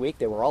last week.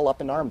 They were all up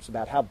in arms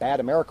about how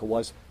bad America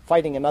was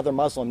fighting another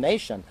Muslim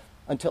nation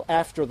until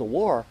after the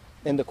war,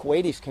 and the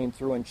Kuwaitis came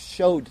through and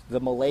showed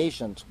the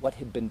Malaysians what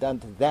had been done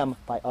to them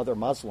by other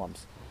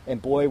Muslims.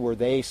 And boy, were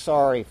they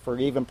sorry for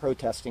even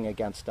protesting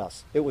against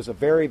us. It was a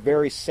very,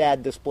 very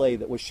sad display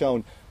that was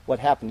shown what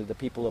happened to the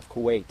people of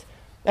Kuwait.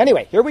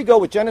 Anyway, here we go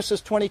with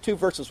Genesis 22,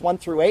 verses 1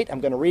 through 8.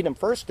 I'm going to read them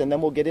first, and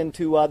then we'll get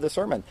into the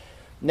sermon.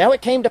 Now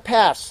it came to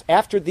pass,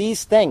 after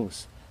these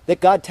things, that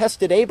God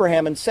tested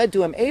Abraham and said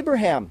to him,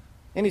 Abraham.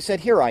 And he said,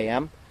 Here I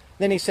am.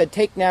 Then he said,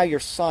 Take now your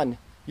son,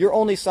 your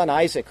only son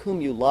Isaac,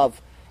 whom you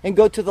love, and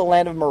go to the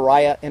land of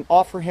Moriah, and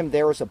offer him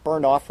there as a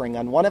burnt offering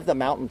on one of the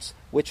mountains,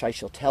 which I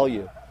shall tell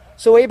you.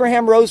 So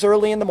Abraham rose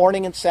early in the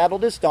morning and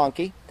saddled his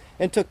donkey,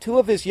 and took 2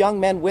 of his young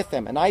men with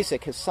him, and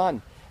Isaac his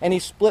son. And he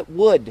split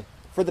wood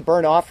for the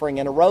burnt offering,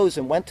 and arose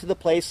and went to the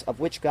place of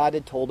which God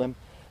had told him.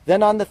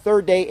 Then on the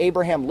 3rd day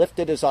Abraham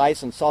lifted his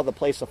eyes and saw the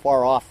place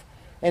afar off.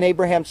 And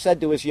Abraham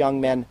said to his young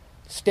men,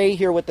 Stay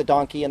here with the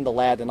donkey and the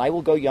lad, and I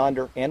will go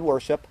yonder and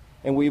worship,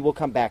 and we will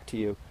come back to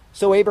you.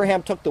 So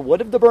Abraham took the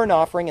wood of the burnt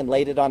offering and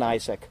laid it on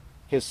Isaac,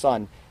 his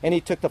son. And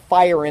he took the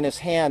fire in his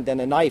hand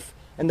and a knife,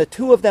 and the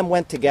 2 of them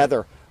went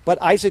together.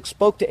 But Isaac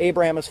spoke to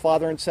Abraham his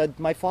father and said,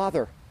 My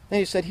father. Then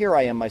he said, Here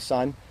I am, my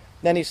son.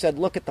 Then he said,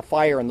 Look at the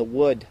fire and the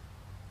wood,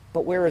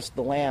 but where is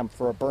the lamb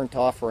for a burnt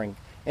offering?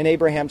 And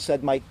Abraham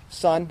said, My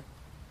son,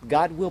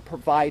 God will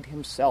provide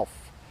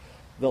himself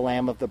the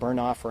lamb of the burnt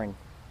offering.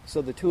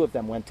 So the 2 of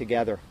them went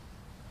together.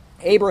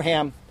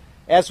 Abraham,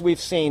 as we've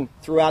seen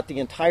throughout the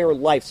entire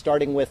life,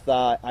 starting with,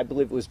 I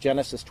believe it was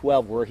Genesis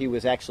 12, where he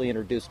was actually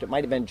introduced. It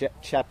might have been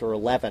chapter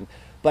 11.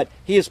 But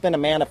he has been a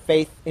man of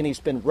faith, and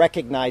he's been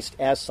recognized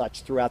as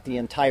such throughout the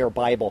entire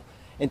Bible.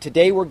 And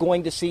today we're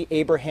going to see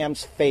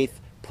Abraham's faith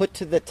put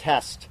to the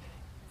test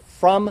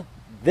from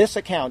this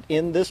account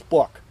in this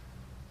book,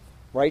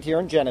 right here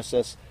in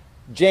Genesis.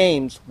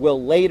 James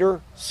will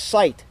later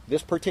cite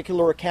this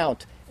particular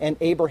account and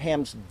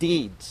Abraham's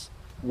deeds,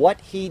 what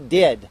he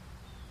did,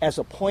 as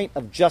a point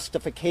of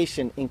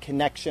justification in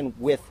connection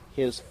with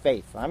his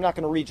faith. I'm not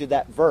going to read you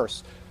that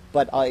verse,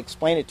 but I'll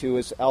explain it to you,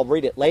 as I'll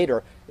read it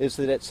later, is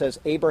that it says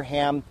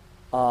Abraham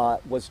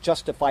was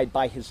justified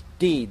by his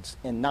deeds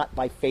and not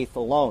by faith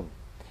alone.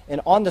 And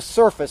on the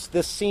surface,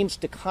 this seems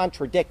to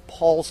contradict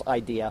Paul's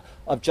idea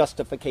of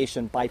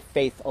justification by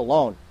faith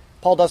alone.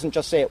 Paul doesn't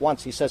just say it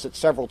once, he says it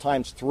several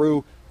times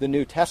through the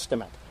New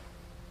Testament.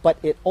 But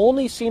it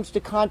only seems to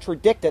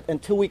contradict it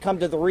until we come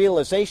to the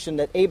realization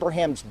that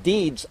Abraham's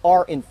deeds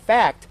are, in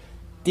fact,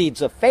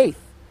 deeds of faith.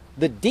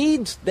 The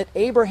deeds that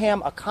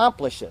Abraham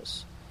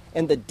accomplishes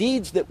and the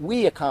deeds that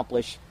we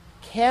accomplish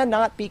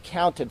cannot be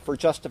counted for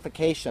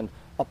justification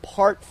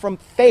apart from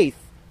faith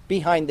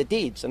behind the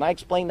deeds. And I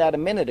explained that a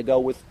minute ago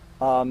with,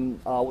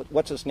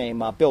 what's his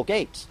name, Bill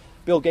Gates.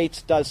 Bill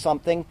Gates does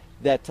something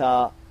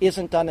that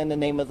isn't done in the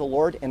name of the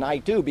Lord, and I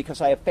do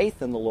because I have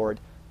faith in the Lord.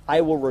 I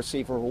will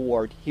receive a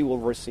reward. He will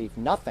receive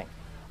nothing.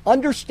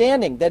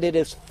 Understanding that it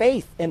is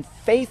faith and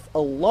faith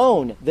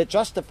alone that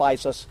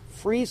justifies us,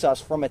 frees us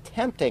from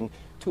attempting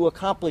to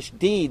accomplish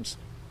deeds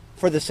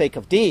for the sake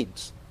of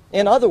deeds.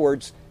 In other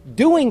words,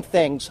 doing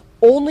things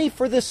only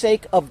for the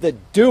sake of the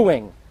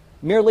doing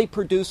merely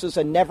produces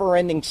a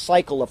never-ending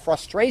cycle of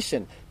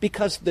frustration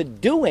because the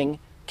doing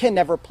can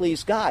never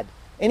please God.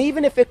 And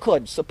even if it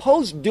could,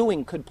 suppose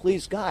doing could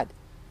please God,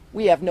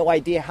 we have no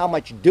idea how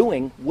much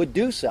doing would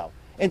do so.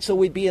 And so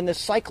we'd be in this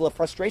cycle of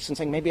frustration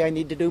saying, maybe I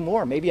need to do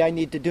more, maybe I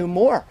need to do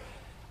more.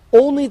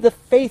 Only the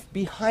faith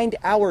behind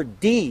our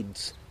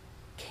deeds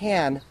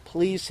can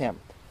please him.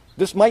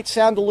 This might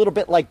sound a little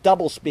bit like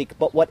doublespeak,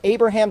 but what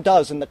Abraham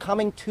does in the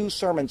coming 2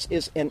 sermons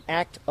is an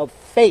act of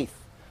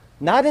faith.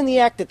 Not in the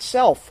act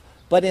itself,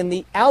 but in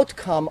the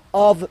outcome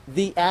of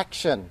the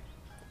action.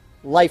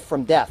 Life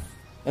from death.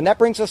 And that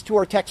brings us to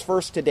our text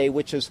verse today,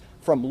 which is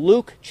from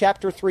Luke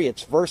chapter 3.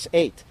 It's verse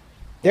 8.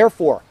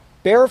 Therefore,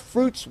 bear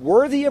fruits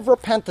worthy of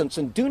repentance,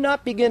 and do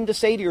not begin to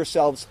say to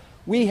yourselves,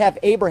 we have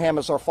Abraham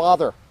as our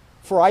father.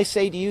 For I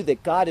say to you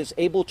that God is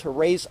able to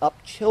raise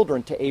up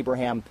children to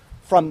Abraham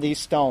from these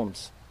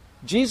stones.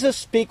 Jesus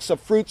speaks of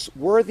fruits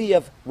worthy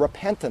of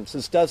repentance,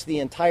 as does the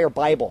entire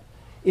Bible.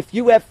 If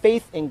you have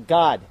faith in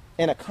God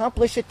and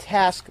accomplish a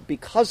task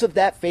because of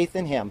that faith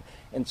in him,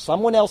 and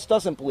someone else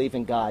doesn't believe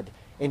in God,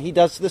 and he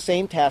does the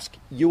same task,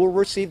 you will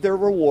receive their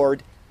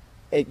reward,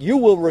 you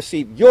will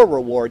receive your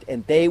reward,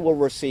 and they will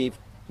receive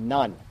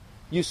none.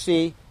 You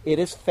see, it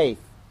is faith,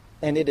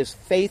 and it is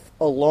faith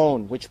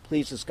alone which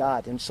pleases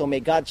God. And so may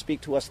God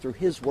speak to us through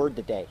his word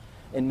today,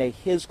 and may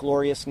his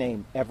glorious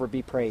name ever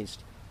be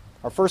praised.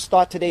 Our first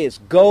thought today is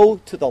go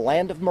to the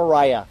land of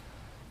Moriah.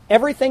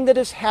 Everything that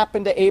has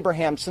happened to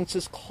Abraham since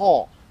his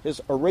call,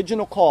 his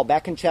original call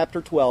back in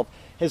chapter 12,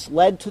 has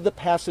led to the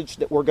passage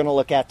that we're going to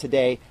look at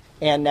today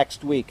and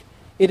next week.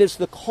 It is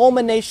the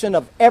culmination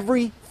of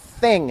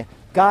everything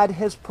God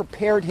has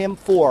prepared him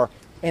for,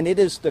 and it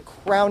is the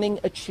crowning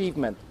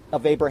achievement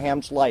of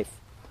Abraham's life.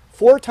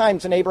 4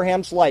 times in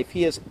Abraham's life,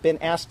 he has been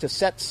asked to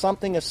set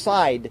something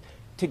aside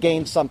to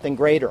gain something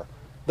greater.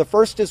 The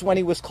first is when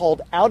he was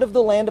called out of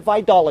the land of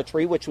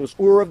idolatry, which was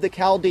Ur of the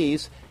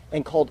Chaldees,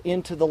 and called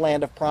into the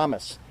land of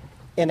promise.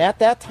 And at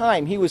that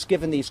time, he was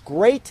given these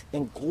great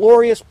and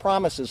glorious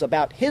promises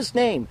about his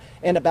name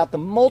and about the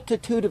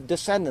multitude of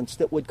descendants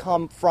that would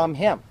come from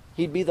him.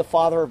 He'd be the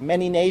father of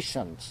many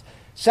nations.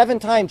 7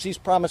 times these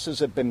promises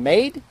have been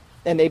made,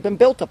 and they've been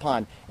built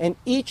upon. And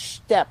each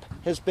step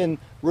has been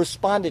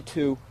responded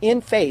to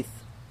in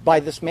faith by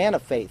this man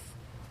of faith.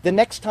 The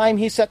next time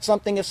he set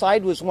something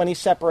aside was when he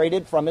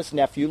separated from his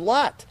nephew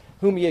Lot,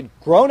 whom he had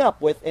grown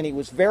up with and he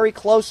was very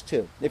close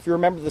to. If you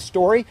remember the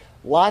story,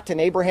 Lot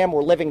and Abraham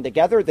were living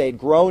together. They had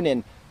grown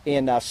in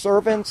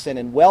servants and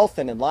in wealth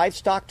and in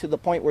livestock to the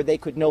point where they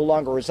could no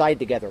longer reside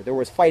together. There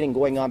was fighting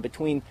going on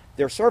between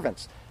their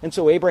servants. And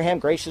so Abraham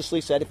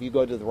graciously said, if you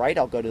go to the right,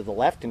 I'll go to the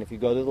left, and if you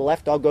go to the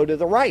left, I'll go to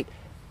the right.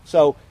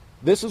 So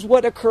this is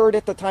what occurred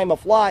at the time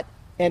of Lot.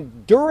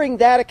 And during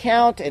that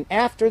account and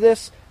after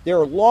this, there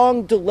are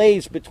long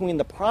delays between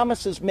the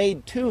promises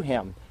made to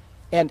him.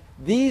 And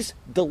these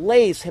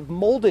delays have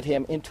molded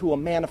him into a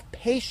man of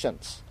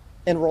patience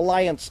and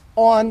reliance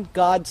on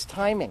God's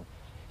timing.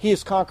 He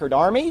has conquered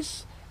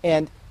armies,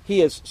 and he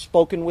has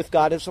spoken with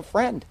God as a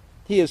friend.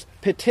 He has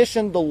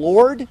petitioned the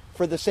Lord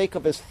for the sake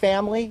of his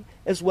family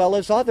as well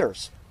as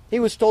others. He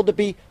was told to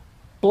be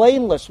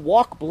blameless,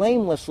 walk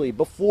blamelessly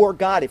before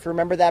God, if you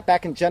remember that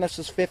back in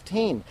Genesis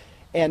 15.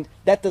 And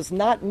that does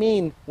not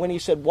mean, when he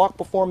said, walk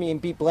before me and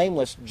be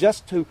blameless,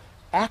 just to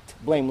act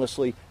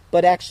blamelessly,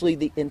 but actually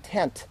the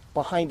intent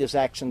behind his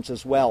actions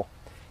as well.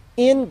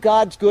 In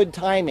God's good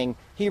timing,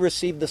 he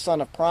received the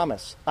son of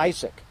promise,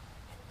 Isaac.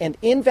 And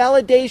in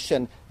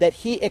validation that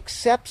he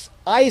accepts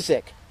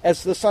Isaac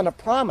as the son of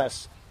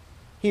promise,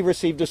 he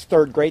received his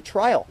 3rd great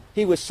trial.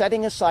 He was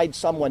setting aside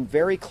someone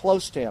very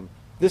close to him.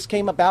 This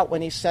came about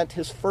when he sent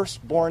his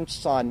firstborn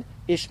son,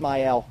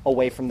 Ishmael,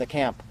 away from the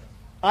camp.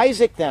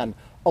 Isaac then,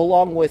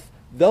 along with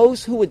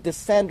those who would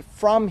descend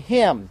from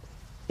him,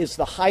 is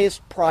the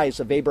highest prize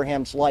of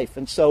Abraham's life.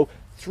 And so,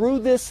 through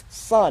this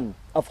son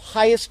of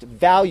highest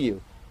value,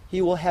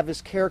 he will have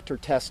his character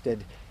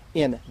tested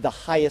in the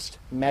highest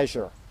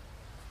measure.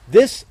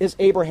 This is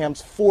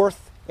Abraham's 4th,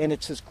 and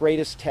it's his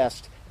greatest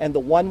test, and the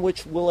one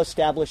which will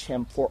establish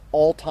him for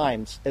all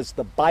times as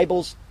the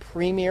Bible's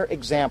premier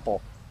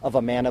example of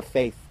a man of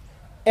faith.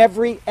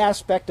 Every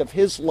aspect of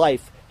his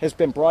life has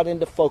been brought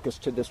into focus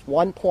to this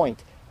one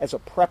point as a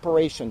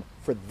preparation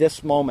for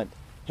this moment.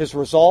 His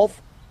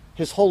resolve,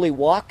 his holy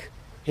walk,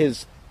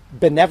 his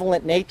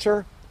benevolent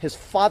nature, his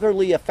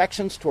fatherly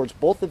affections towards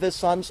both of his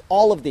sons,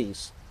 all of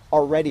these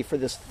are ready for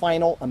this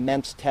final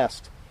immense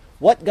test.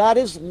 What God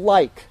is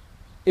like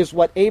is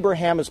what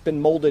Abraham has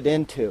been molded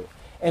into.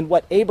 And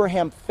what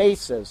Abraham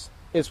faces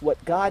is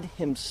what God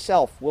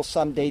himself will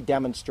someday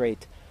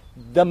demonstrate.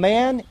 The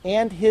man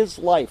and his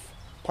life,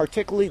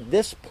 particularly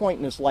this point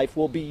in his life,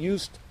 will be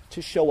used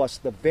to show us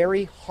the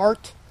very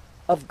heart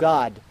of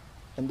God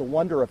and the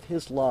wonder of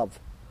his love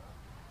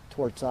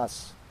towards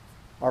us.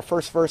 Our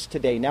first verse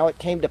today. Now it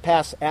came to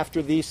pass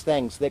after these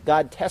things that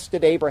God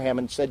tested Abraham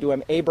and said to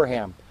him,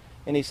 Abraham.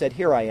 And he said,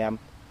 here I am.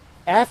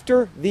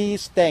 After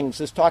these things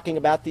is talking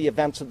about the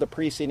events of the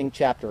preceding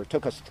chapter. It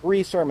took us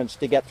 3 sermons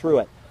to get through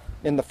it.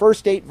 In the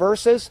first 8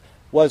 verses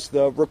was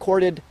the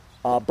recorded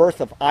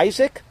birth of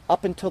Isaac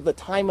up until the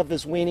time of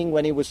his weaning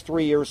when he was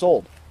 3 years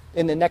old.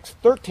 In the next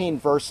 13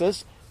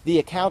 verses, the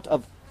account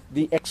of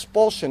the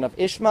expulsion of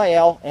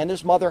Ishmael and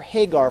his mother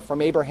Hagar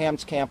from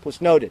Abraham's camp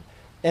was noted.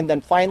 And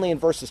then finally in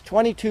verses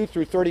 22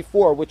 through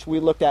 34, which we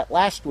looked at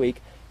last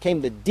week,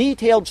 came the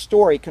detailed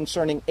story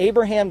concerning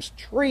Abraham's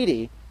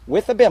treaty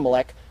with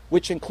Abimelech,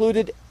 which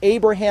included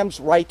Abraham's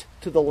right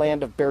to the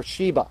land of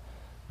Beersheba.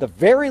 The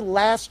very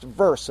last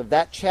verse of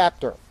that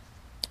chapter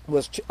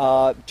was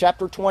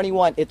chapter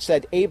 21. It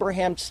said,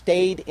 Abraham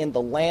stayed in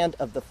the land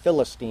of the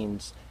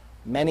Philistines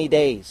many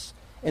days.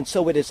 And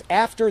so it is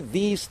after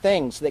these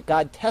things that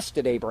God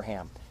tested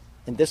Abraham.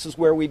 And this is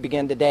where we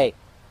begin today.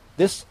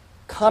 This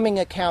coming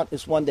account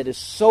is one that is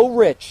so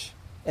rich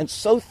and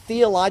so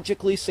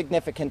theologically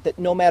significant that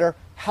no matter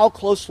how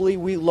closely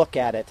we look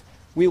at it,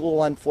 we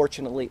will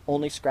unfortunately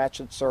only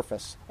scratch its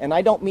surface. And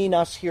I don't mean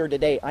us here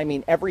today. I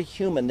mean every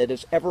human that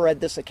has ever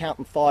read this account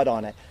and thought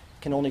on it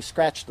can only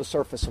scratch the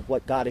surface of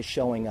what God is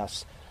showing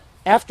us.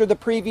 After the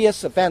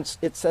previous events,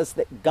 it says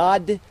that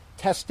God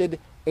tested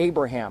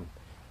Abraham.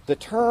 The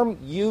term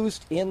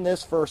used in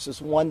this verse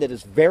is one that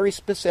is very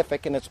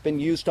specific, and it's been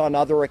used on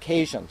other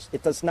occasions.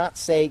 It does not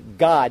say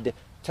God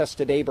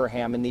tested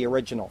Abraham in the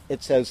original.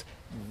 It says,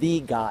 the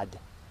God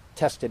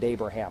tested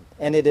Abraham.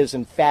 And it is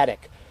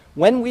emphatic.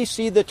 When we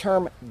see the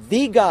term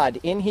the God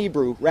in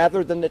Hebrew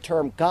rather than the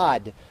term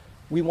God,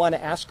 we want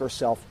to ask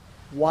ourselves,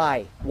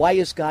 why? Why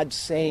is God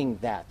saying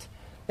that?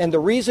 And the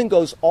reason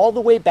goes all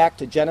the way back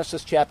to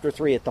Genesis chapter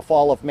 3 at the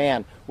fall of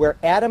man, where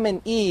Adam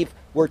and Eve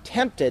were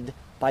tempted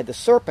by the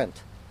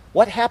serpent.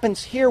 What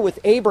happens here with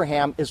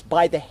Abraham is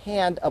by the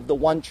hand of the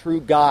one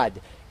true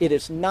God. It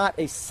is not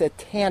a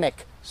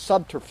satanic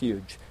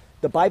subterfuge.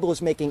 The Bible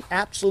is making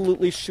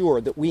absolutely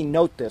sure that we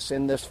note this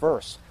in this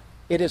verse.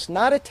 It is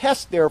not a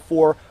test,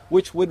 therefore,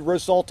 which would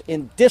result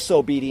in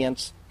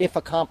disobedience if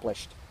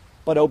accomplished,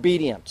 but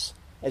obedience.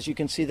 As you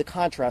can see the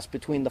contrast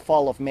between the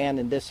fall of man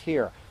and this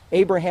here.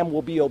 Abraham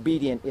will be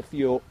obedient if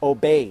he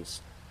obeys.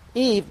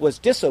 Eve was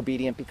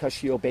disobedient because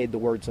she obeyed the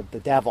words of the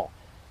devil.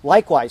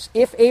 Likewise,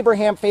 if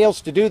Abraham fails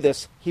to do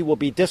this, he will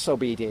be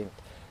disobedient.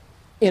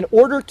 In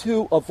order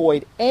to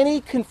avoid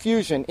any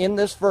confusion in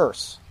this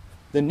verse,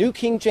 the New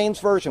King James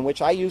Version,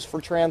 which I use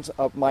for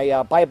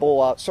my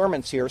Bible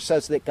sermons here,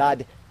 says that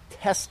God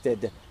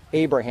tested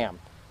Abraham.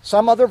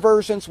 Some other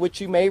versions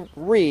which you may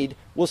read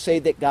will say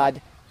that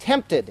God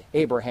tempted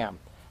Abraham.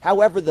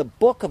 However, the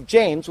book of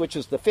James, which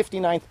is the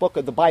 59th book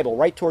of the Bible,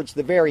 right towards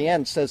the very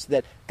end, says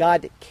that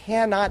God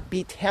cannot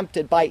be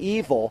tempted by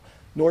evil,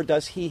 nor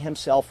does he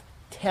himself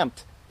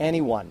tempt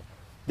anyone.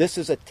 This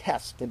is a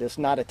test. It is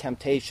not a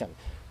temptation.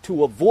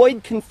 To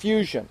avoid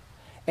confusion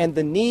and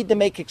the need to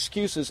make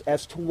excuses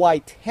as to why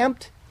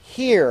tempt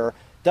here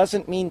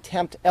doesn't mean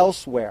tempt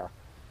elsewhere,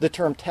 the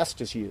term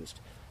test is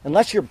used.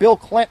 Unless you're Bill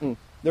Clinton,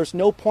 there's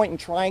no point in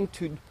trying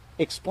to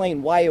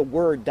explain why a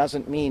word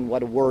doesn't mean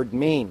what a word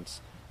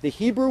means. The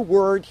Hebrew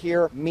word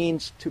here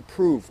means to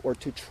prove or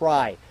to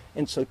try,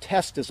 and so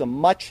test is a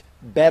much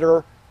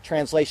better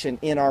translation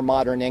in our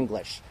modern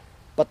English.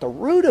 But the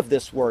root of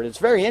this word is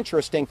very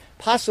interesting,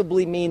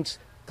 possibly means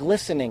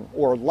glistening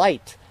or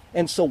light.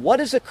 And so what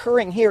is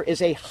occurring here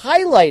is a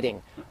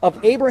highlighting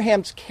of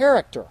Abraham's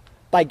character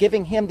by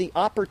giving him the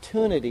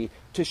opportunity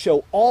to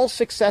show all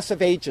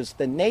successive ages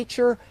the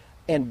nature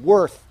and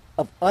worth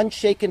of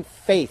unshaken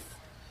faith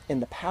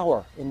in the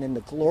power and in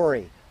the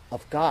glory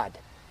of God.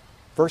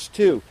 Verse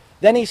 2,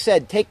 then he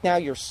said, take now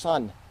your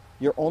son,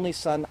 your only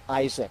son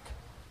Isaac.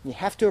 You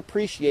have to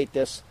appreciate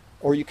this,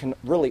 or you can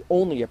really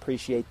only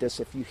appreciate this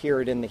if you hear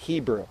it in the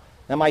Hebrew.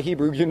 Now my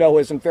Hebrew,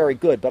 isn't very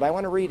good, but I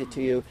want to read it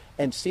to you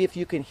and see if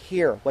you can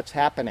hear what's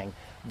happening.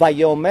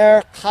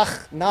 Vayomer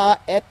kach na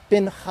et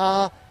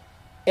bincha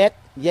et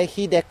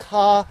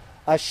yehideka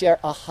asher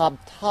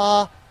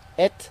ahabta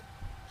et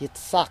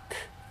Yitzhak.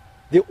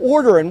 The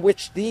order in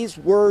which these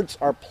words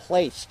are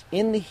placed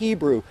in the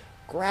Hebrew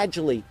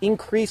gradually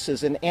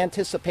increases in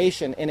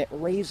anticipation, and it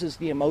raises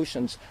the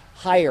emotions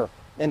higher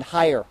and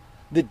higher.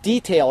 The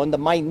detail and the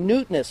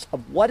minuteness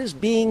of what is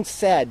being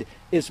said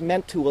is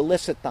meant to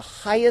elicit the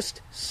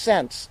highest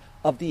sense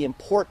of the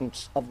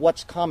importance of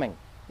what's coming.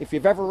 If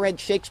you've ever read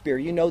Shakespeare,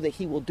 you know that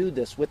he will do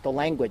this with the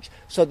language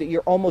so that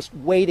you're almost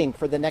waiting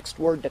for the next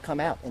word to come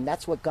out. And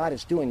that's what God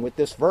is doing with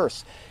this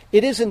verse.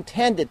 It is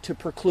intended to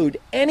preclude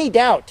any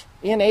doubt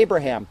in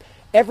Abraham.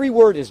 Every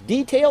word is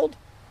detailed,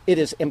 it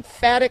is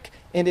emphatic,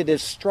 and it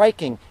is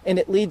striking. And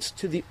it leads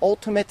to the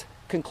ultimate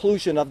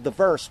conclusion of the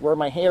verse where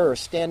my hair is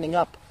standing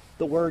up,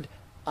 the word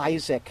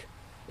Isaac.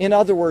 In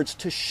other words,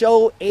 to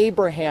show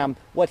Abraham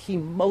what he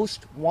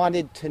most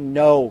wanted to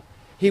know.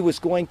 He was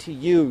going to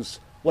use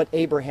what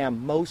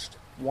Abraham most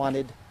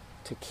wanted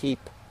to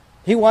keep.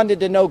 He wanted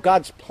to know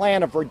God's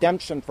plan of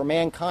redemption for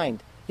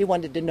mankind. He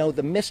wanted to know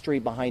the mystery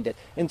behind it.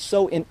 And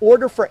so in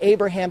order for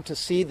Abraham to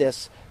see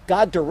this,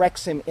 God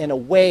directs him in a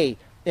way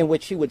in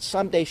which he would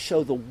someday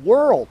show the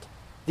world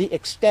the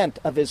extent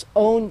of his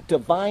own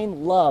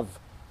divine love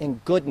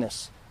and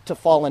goodness to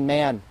fallen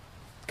man.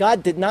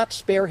 God did not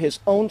spare his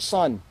own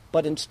son,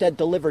 but instead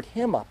delivered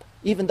him up,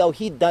 even though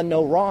he'd done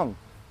no wrong.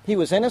 He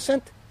was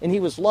innocent and he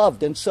was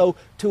loved. And so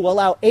to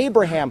allow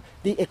Abraham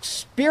the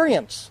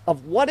experience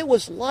of what it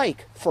was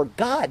like for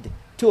God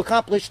to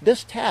accomplish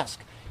this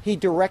task, he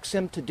directs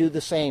him to do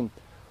the same.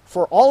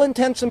 For all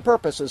intents and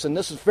purposes, and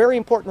this is very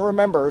important to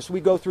remember as we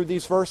go through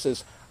these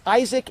verses,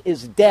 Isaac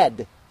is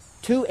dead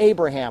to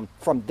Abraham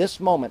from this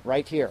moment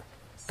right here.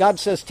 God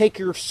says, take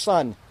your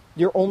son,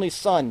 your only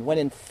son, when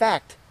in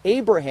fact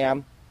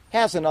Abraham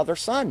has another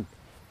son.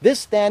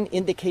 This then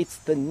indicates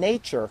the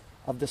nature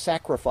of the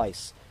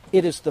sacrifice.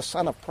 It is the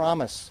son of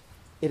promise.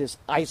 It is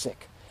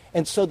Isaac.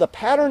 And so the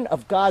pattern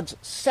of God's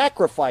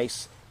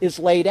sacrifice is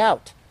laid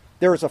out.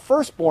 There is a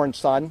firstborn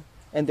son,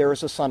 and there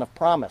is a son of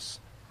promise.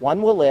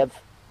 One will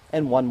live,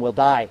 and one will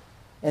die.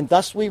 And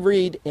thus we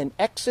read in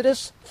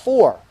Exodus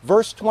 4,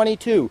 verse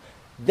 22,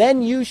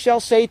 then you shall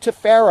say to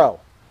Pharaoh,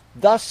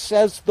 thus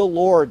says the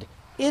Lord,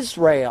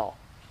 Israel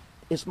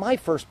is my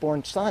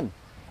firstborn son.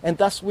 And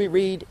thus we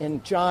read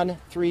in John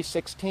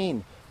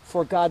 3:16,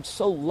 for God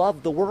so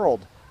loved the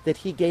world that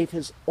he gave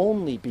his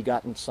only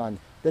begotten son,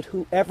 that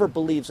whoever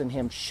believes in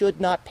him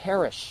should not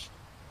perish,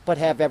 but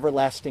have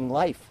everlasting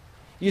life.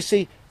 You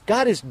see,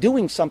 God is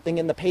doing something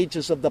in the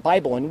pages of the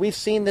Bible, and we've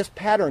seen this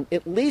pattern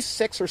at least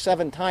 6 or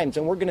 7 times,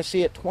 and we're going to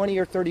see it 20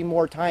 or 30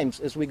 more times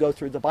as we go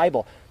through the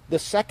Bible. The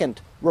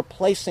second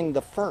replacing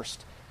the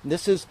first.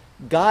 This is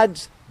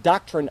God's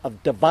doctrine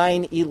of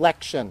divine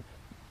election.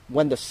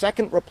 When the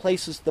second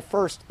replaces the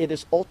first, it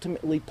is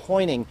ultimately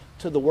pointing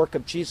to the work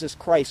of Jesus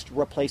Christ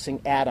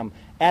replacing Adam.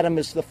 Adam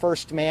is the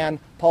first man.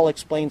 Paul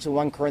explains in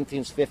 1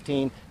 Corinthians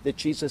 15 that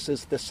Jesus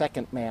is the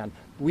second man.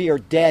 We are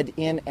dead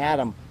in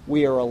Adam.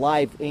 We are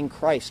alive in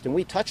Christ. And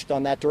we touched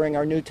on that during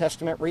our New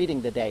Testament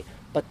reading today.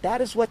 But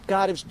that is what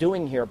God is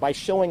doing here by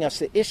showing us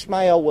that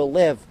Ishmael will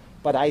live,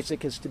 but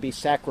Isaac is to be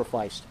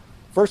sacrificed.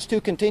 Verse 2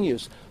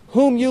 continues,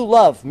 whom you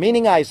love,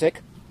 meaning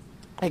Isaac,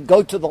 and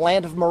go to the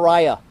land of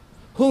Moriah.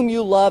 Whom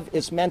you love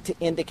is meant to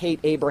indicate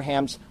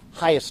Abraham's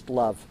highest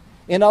love.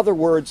 In other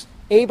words,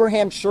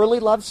 Abraham surely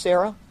loved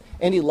Sarah,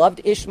 and he loved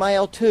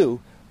Ishmael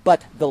too,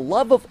 but the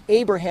love of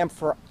Abraham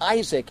for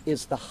Isaac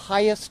is the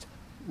highest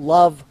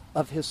love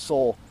of his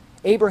soul.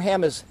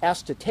 Abraham is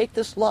asked to take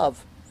this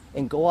love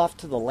and go off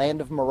to the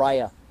land of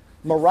Moriah.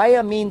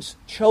 Moriah means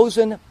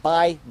chosen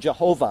by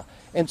Jehovah.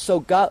 And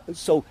so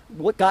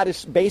what God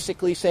is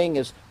basically saying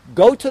is,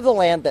 go to the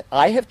land that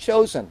I have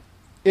chosen.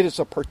 It is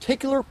a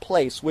particular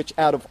place which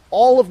out of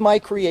all of my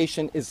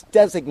creation is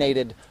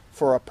designated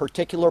for a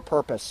particular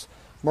purpose.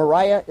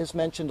 Moriah is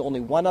mentioned only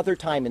one other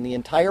time in the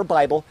entire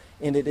Bible,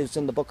 and it is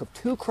in the book of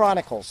 2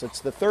 Chronicles. It's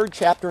the 3rd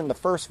chapter and the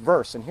 1st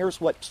verse, and here's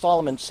what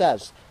Solomon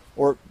says,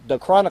 or the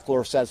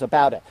chronicler says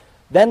about it.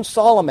 Then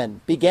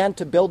Solomon began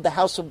to build the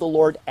house of the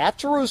Lord at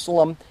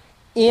Jerusalem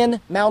in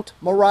Mount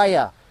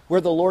Moriah,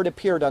 where the Lord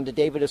appeared unto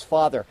David his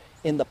father,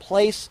 in the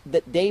place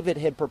that David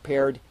had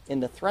prepared in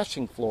the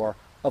threshing floor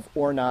of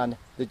Ornan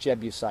the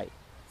Jebusite.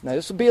 Now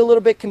this will be a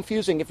little bit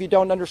confusing if you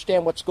don't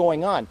understand what's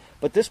going on,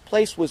 but this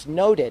place was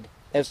noted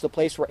as the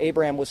place where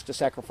Abraham was to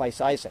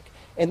sacrifice Isaac.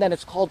 And then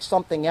it's called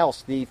something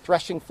else, the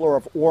threshing floor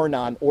of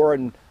Ornan.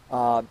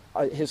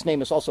 His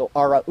name is also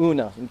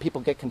Araunah, and people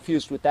get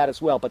confused with that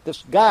as well. But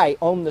this guy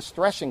owned this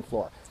threshing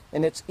floor,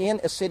 and it's in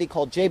a city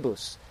called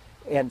Jebus.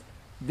 And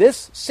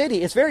this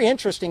city, it's very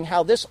interesting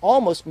how this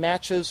almost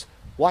matches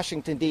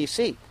Washington,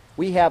 D.C.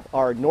 We have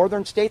our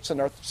northern states and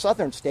our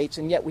southern states,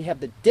 and yet we have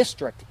the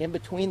district in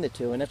between the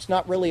two, and it's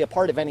not really a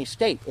part of any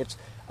state. It's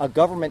a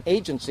government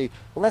agency.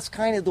 Well, that's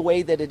kind of the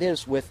way that it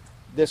is with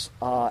this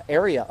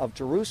area of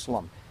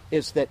Jerusalem,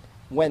 is that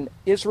when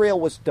Israel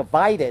was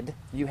divided,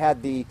 you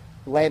had the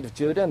land of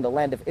Judah and the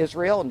land of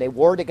Israel, and they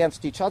warred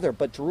against each other,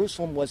 but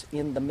Jerusalem was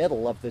in the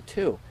middle of the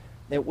two.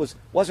 It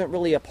wasn't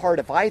really a part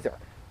of either.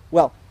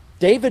 Well,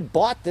 David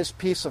bought this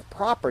piece of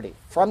property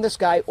from this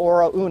guy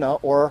Araunah,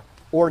 or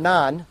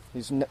Ornan,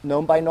 he's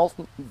known by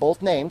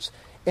both names,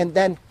 and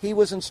then he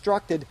was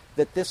instructed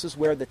that this is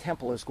where the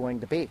temple is going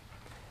to be.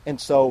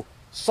 And so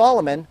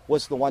Solomon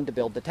was the one to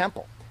build the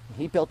temple.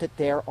 He built it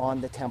there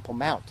on the Temple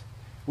Mount.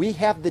 We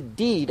have the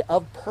deed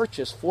of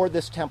purchase for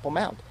this Temple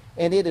Mount,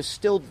 and it is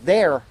still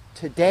there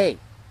today,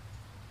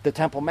 the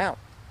Temple Mount.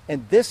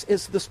 And this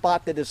is the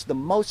spot that is the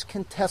most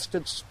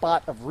contested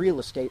spot of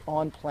real estate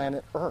on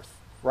planet Earth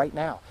right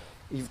now.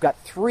 You've got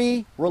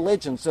 3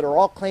 religions that are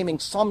all claiming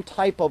some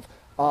type of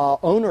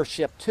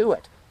ownership to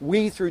it.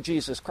 We through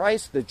Jesus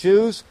Christ, the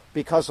Jews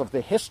because of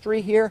the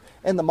history here,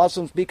 and the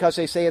Muslims because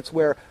they say it's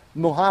where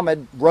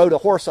Muhammad rode a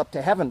horse up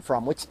to heaven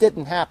from, which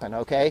didn't happen,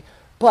 okay?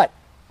 But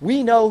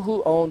we know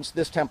who owns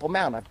this Temple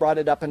Mount. I've brought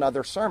it up in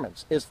other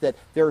sermons, is that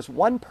there's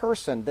one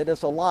person that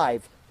is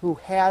alive who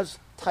has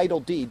title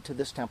deed to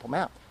this Temple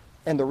Mount.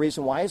 And the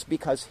reason why is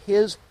because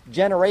his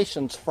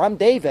generations from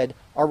David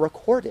are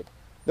recorded.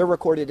 They're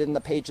recorded in the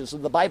pages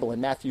of the Bible,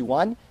 in Matthew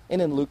 1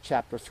 and in Luke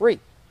chapter 3.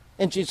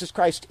 And Jesus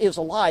Christ is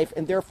alive,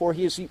 and therefore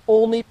he is the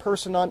only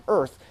person on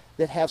earth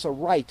that has a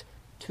right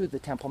to the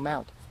Temple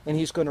Mount. And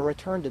he's going to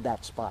return to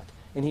that spot.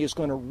 And he is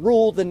going to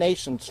rule the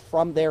nations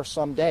from there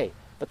someday.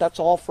 But that's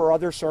all for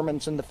other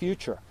sermons in the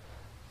future.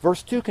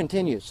 Verse 2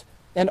 continues,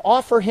 and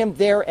offer him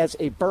there as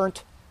a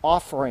burnt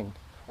offering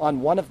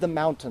on one of the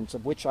mountains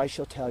of which I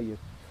shall tell you.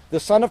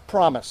 The son of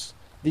promise,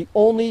 the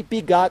only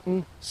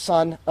begotten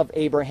son of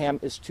Abraham,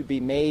 is to be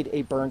made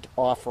a burnt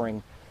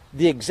offering.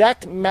 The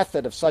exact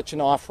method of such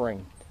an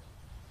offering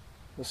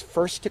was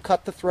first to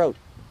cut the throat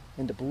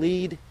and to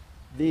bleed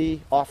the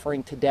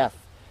offering to death,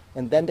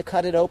 and then to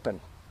cut it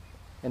open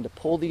and to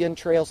pull the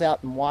entrails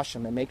out and wash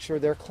them and make sure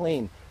they're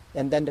clean,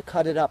 and then to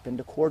cut it up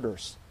into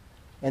quarters,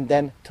 and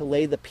then to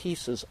lay the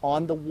pieces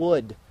on the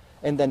wood,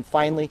 and then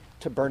finally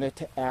to burn it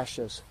to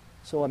ashes.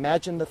 So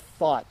imagine the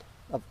thought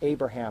of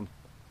Abraham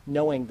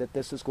knowing that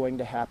this is going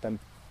to happen.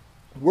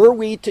 Were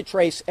we to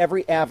trace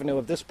every avenue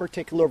of this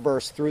particular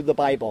verse through the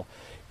Bible,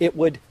 it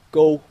would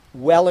go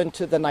well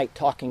into the night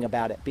talking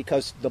about it,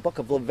 because the book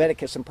of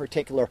Leviticus in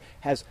particular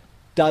has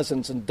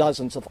dozens and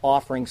dozens of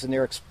offerings, and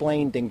they're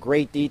explained in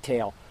great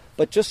detail.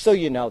 But just so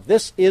you know,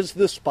 this is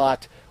the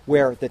spot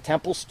where the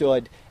temple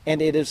stood,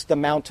 and it is the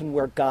mountain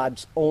where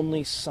God's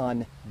only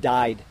Son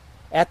died.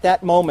 At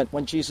that moment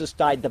when Jesus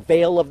died, the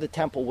veil of the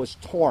temple was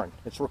torn.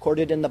 It's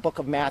recorded in the book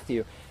of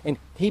Matthew. And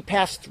he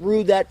passed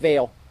through that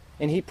veil,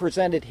 and he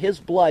presented his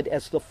blood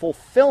as the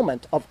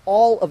fulfillment of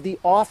all of the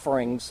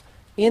offerings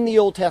in the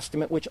Old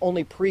Testament which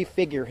only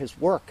prefigure his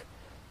work.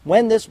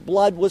 When this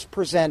blood was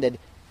presented,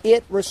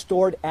 it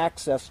restored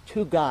access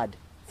to God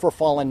for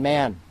fallen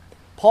man.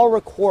 Paul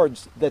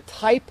records the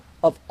type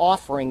of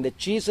offering that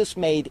Jesus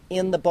made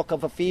in the book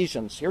of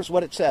Ephesians. Here's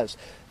what it says: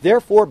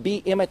 "Therefore be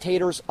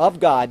imitators of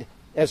God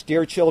as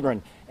dear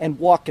children, and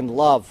walk in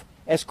love,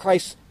 as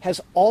Christ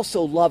has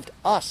also loved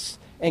us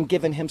and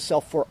given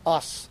himself for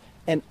us,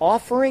 an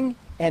offering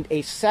and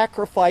a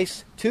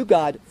sacrifice to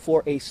God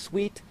for a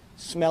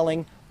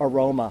sweet-smelling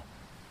aroma."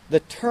 The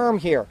term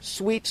here,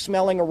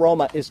 sweet-smelling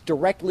aroma, is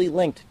directly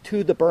linked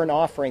to the burnt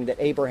offering that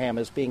Abraham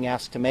is being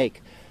asked to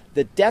make.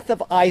 The death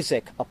of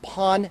Isaac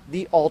upon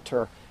the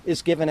altar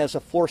is given as a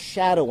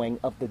foreshadowing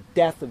of the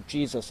death of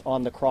Jesus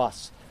on the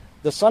cross.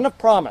 The son of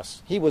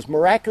promise, he was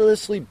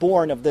miraculously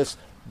born of this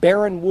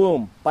barren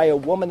womb by a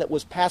woman that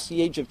was past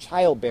the age of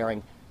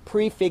childbearing,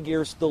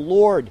 prefigures the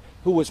Lord,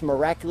 who was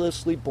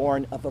miraculously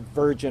born of a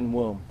virgin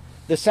womb.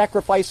 The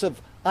sacrifice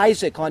of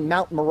Isaac on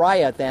Mount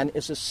Moriah, then,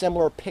 is a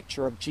similar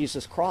picture of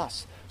Jesus'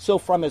 cross. So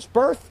from his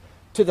birth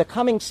to the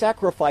coming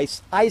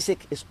sacrifice,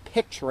 Isaac is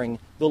picturing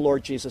the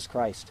Lord Jesus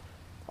Christ.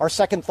 Our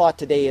second thought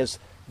today is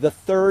the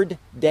third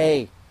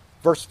day.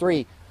 Verse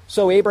 3,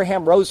 "So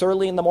Abraham rose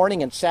early in the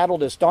morning and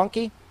saddled his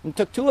donkey, and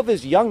took 2 of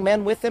his young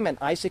men with him and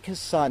Isaac his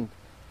son."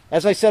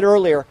 As I said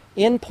earlier,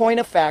 in point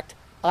of fact,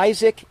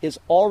 Isaac is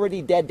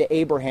already dead to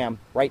Abraham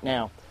right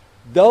now.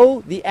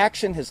 Though the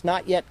action has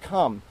not yet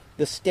come,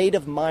 the state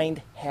of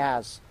mind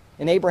has.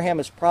 And Abraham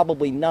is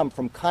probably numb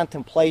from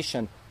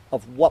contemplation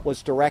of what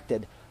was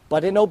directed.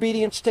 But in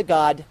obedience to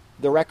God,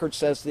 the record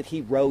says that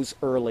he rose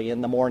early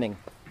in the morning.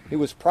 He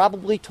was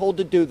probably told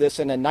to do this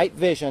in a night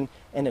vision,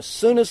 and as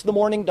soon as the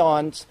morning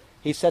dawns,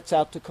 he sets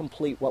out to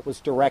complete what was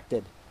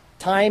directed.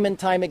 Time and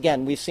time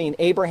again, we've seen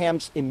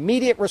Abraham's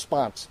immediate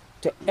response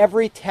to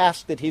every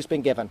task that he's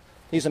been given.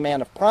 He's a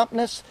man of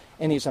promptness,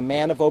 and he's a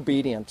man of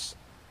obedience.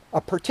 A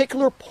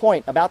particular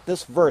point about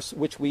this verse,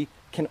 which we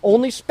can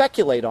only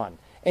speculate on,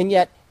 and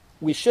yet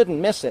we shouldn't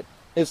miss it,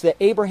 is that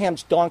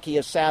Abraham's donkey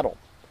is saddled.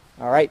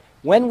 All right?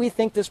 When we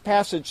think this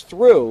passage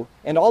through,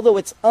 and although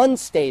it's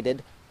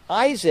unstated,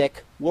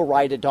 Isaac will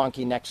ride a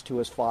donkey next to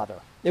his father.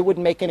 It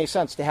wouldn't make any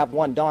sense to have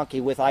one donkey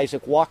with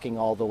Isaac walking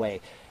all the way.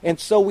 And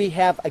so we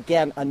have,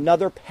 again,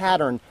 another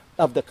pattern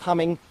of the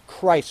coming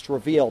Christ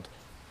revealed.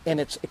 And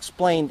it's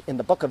explained in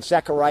the book of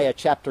Zechariah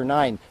chapter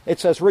 9. It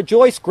says,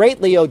 "Rejoice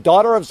greatly, O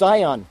daughter of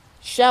Zion.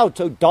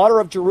 Shout, O daughter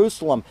of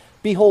Jerusalem.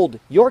 Behold,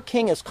 your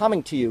king is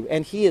coming to you,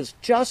 and he is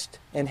just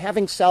and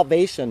having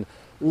salvation,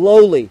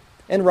 lowly,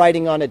 and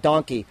riding on a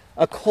donkey,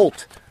 a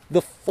colt,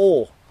 the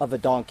foal of a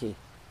donkey."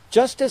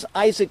 Just as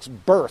Isaac's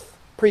birth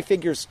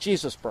prefigures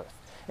Jesus' birth,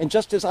 and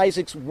just as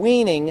Isaac's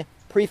weaning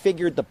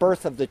prefigured the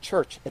birth of the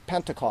church at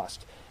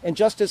Pentecost, and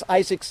just as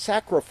Isaac's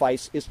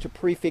sacrifice is to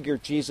prefigure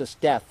Jesus'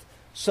 death,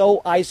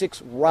 so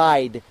Isaac's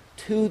ride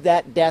to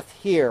that death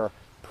here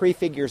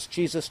prefigures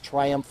Jesus'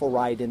 triumphal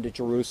ride into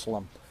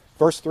Jerusalem.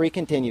 Verse 3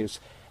 continues,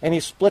 "And he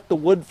split the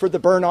wood for the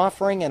burnt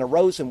offering and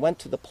arose and went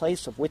to the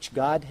place of which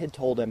God had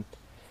told him."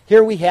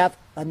 Here we have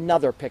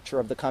another picture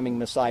of the coming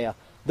Messiah.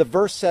 The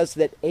verse says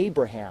that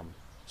Abraham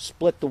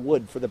split the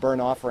wood for the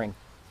burnt offering.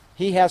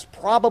 He has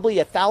probably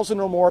 1,000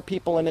 or more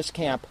people in his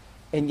camp,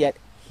 and yet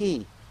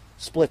he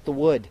split the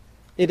wood.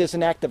 It is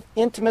an act of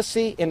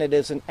intimacy, and it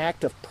is an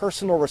act of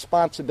personal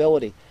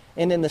responsibility.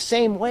 And in the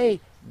same way,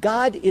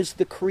 God is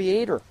the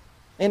creator.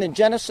 And in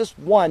Genesis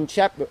 1,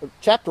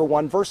 chapter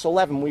 1, verse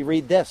 11, we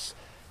read this,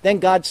 "Then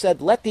God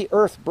said, let the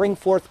earth bring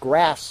forth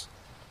grass,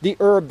 the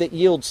herb that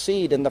yields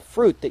seed, and the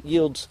fruit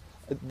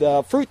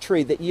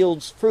tree that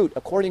yields fruit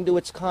according to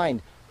its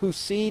kind, whose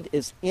seed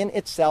is in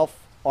itself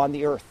on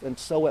the earth." And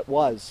so it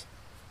was.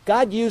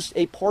 God used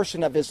a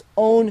portion of his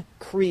own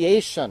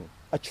creation,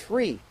 a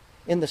tree,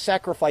 in the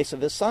sacrifice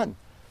of his son.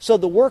 So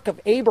the work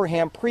of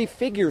Abraham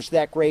prefigures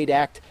that great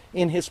act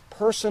in his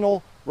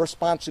personal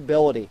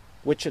responsibility,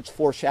 which it's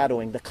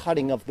foreshadowing, the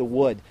cutting of the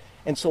wood.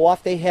 And so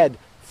off they head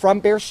from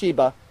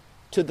Beersheba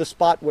to the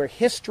spot where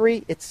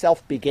history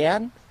itself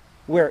began,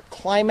 where it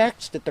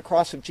climaxed at the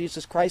cross of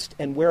Jesus Christ,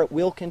 and where it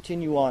will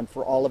continue on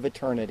for all of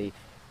eternity,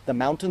 the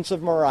mountains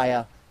of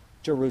Moriah,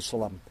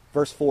 Jerusalem.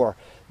 Verse 4,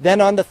 "Then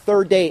on the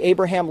third day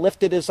Abraham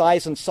lifted his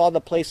eyes and saw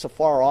the place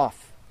afar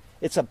off."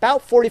 It's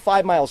about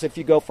 45 miles if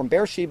you go from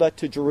Beersheba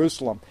to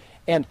Jerusalem.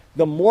 And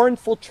the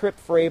mournful trip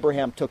for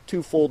Abraham took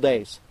 2 full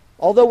days.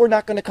 Although we're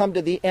not going to come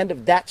to the end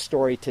of that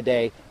story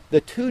today,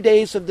 the 2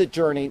 days of the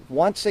journey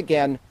once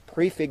again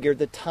prefigure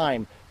the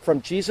time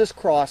from Jesus'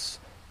 cross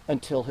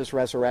until his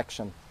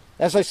resurrection.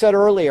 As I said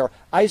earlier,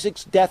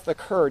 Isaac's death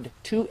occurred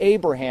to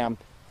Abraham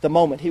the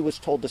moment he was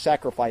told to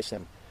sacrifice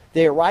him.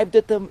 They arrived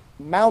at the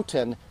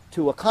mountain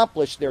to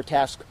accomplish their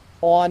task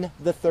on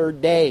the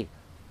third day.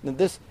 And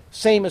this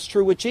same is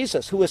true with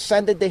Jesus, who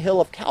ascended the hill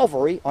of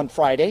Calvary on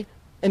Friday,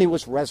 and he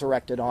was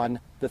resurrected on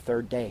the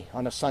third day,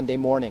 on a Sunday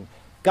morning.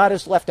 God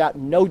has left out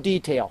no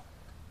detail.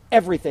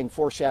 Everything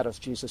foreshadows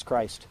Jesus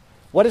Christ.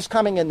 What is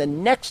coming in the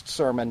next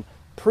sermon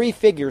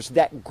prefigures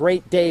that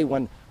great day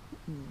when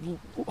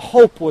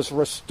hope was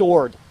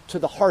restored to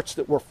the hearts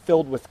that were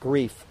filled with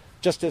grief,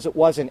 just as it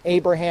was in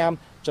Abraham,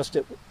 just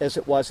as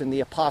it was in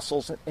the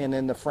apostles and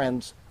in the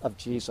friends of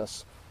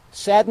Jesus.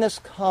 Sadness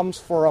comes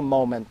for a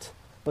moment,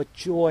 but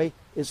joy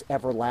is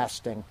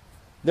everlasting.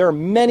 There are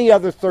many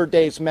other third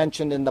days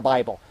mentioned in the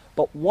Bible,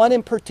 but one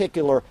in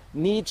particular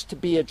needs to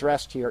be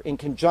addressed here in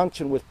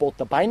conjunction with both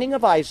the binding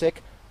of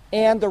Isaac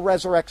and the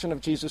resurrection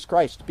of Jesus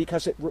Christ,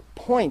 because it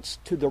points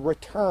to the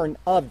return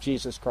of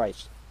Jesus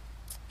Christ.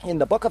 In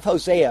the book of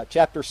Hosea,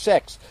 chapter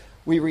 6,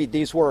 we read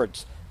these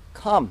words,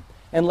 "Come,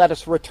 and let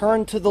us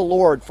return to the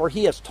Lord, for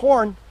he is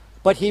torn,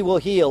 but he will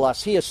heal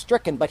us. He is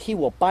stricken, but he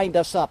will bind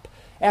us up.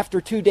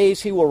 After 2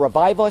 days he will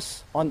revive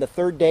us. On the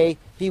third day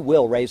he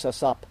will raise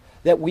us up,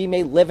 that we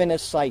may live in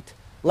his sight.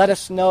 Let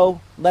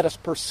us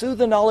pursue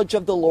the knowledge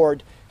of the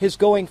Lord. His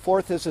going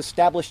forth is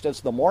established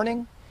as the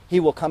morning. He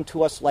will come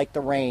to us like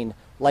the rain,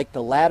 like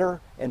the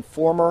latter and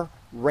former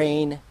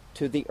rain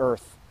to the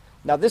earth."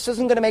 Now, this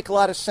isn't going to make a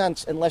lot of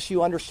sense unless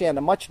you understand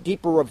a much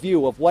deeper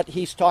review of what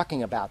he's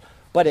talking about.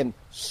 But in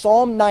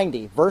Psalm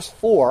 90, verse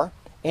 4,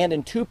 and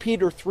in 2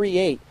 Peter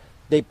 3:8,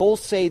 they both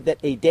say that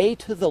a day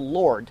to the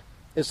Lord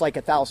is like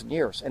 1,000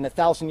 years, and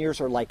 1,000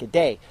 years are like a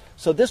day.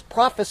 So this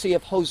prophecy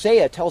of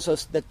Hosea tells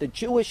us that the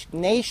Jewish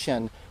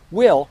nation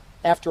will,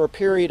 after a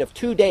period of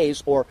 2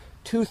 days or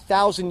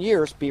 2,000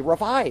 years, be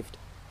revived.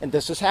 And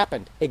this has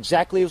happened,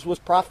 exactly as was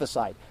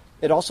prophesied.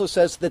 It also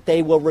says that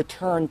they will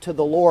return to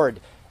the Lord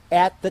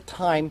at the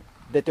time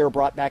that they're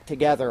brought back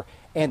together,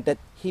 and that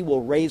he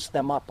will raise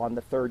them up on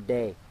the third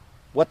day.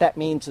 What that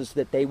means is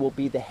that they will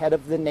be the head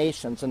of the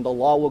nations, and the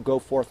law will go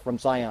forth from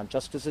Zion,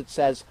 just as it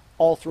says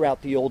all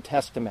throughout the Old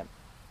Testament.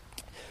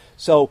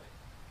 So,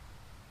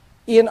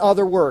 in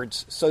other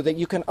words, so that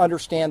you can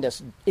understand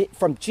this,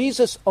 from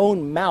Jesus'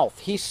 own mouth,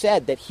 he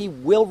said that he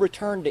will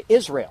return to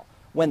Israel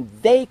when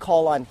they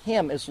call on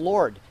him as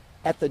Lord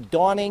at the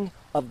dawning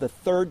of the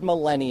third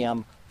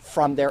millennium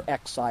from their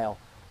exile.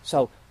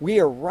 So we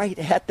are right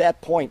at that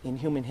point in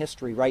human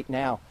history right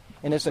now.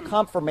 And as a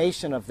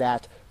confirmation of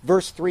that,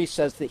 verse 3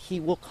 says that he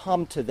will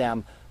come to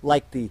them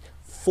like the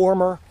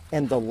former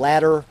and the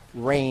latter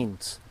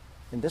rains.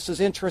 And this is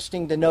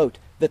interesting to note,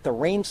 that the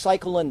rain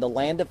cycle in the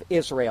land of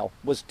Israel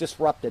was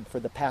disrupted for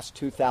the past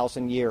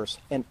 2,000 years.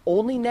 And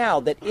only now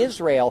that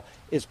Israel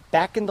is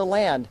back in the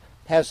land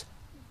has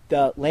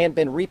the land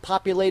been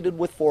repopulated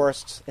with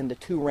forests and the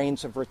 2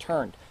 rains have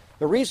returned.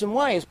 The reason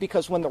why is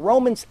because when the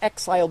Romans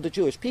exiled the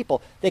Jewish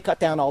people, they cut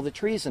down all the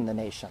trees in the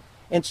nation.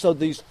 And so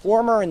these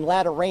former and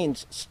latter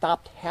rains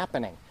stopped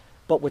happening.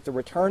 But with the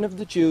return of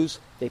the Jews,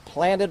 they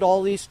planted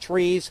all these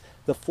trees,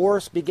 the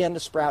forests began to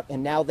sprout,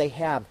 and now they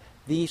have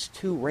these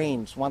 2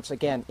 rains once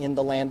again in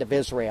the land of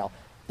Israel.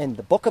 And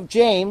the book of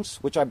James,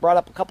 which I brought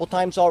up a couple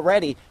times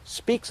already,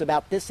 speaks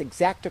about this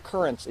exact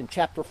occurrence in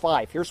chapter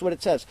 5. Here's what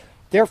it says.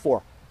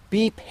 "Therefore,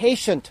 be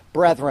patient,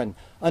 brethren,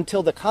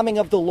 until the coming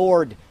of the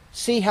Lord.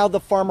 See how the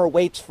farmer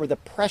waits for the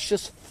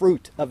precious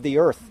fruit of the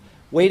earth,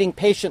 waiting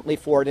patiently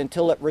for it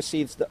until it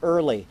receives the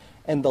early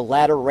and the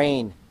latter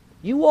rain.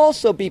 You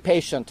also be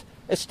patient.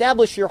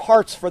 Establish your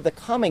hearts, for the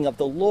coming of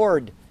the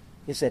Lord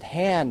is at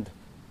hand."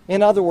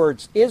 In other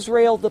words,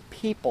 Israel, the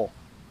people,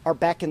 are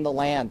back in the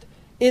land.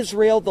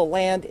 Israel, the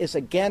land, is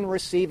again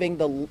receiving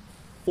the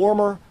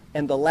former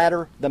and the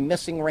latter, the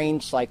missing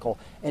rain cycle.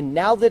 And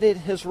now that it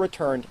has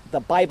returned, the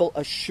Bible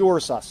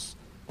assures us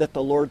that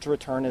the Lord's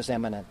return is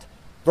imminent.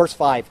 Verse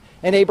 5,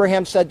 "And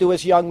Abraham said to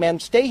his young men,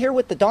 Stay here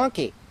with the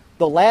donkey.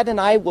 The lad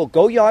and I will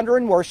go yonder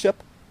and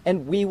worship,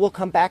 and we will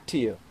come back to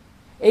you."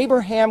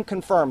 Abraham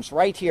confirms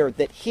right here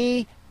that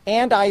he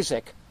and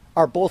Isaac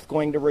are both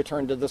going to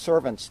return to the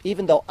servants,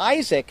 even though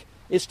Isaac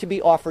is to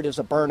be offered as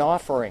a burnt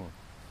offering.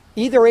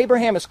 Either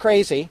Abraham is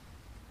crazy,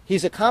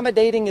 he's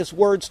accommodating his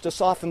words to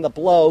soften the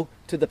blow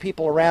to the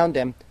people around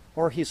him,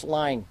 or he's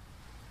lying.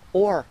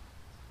 Or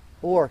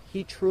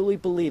he truly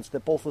believes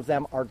that both of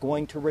them are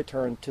going to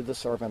return to the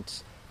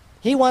servants.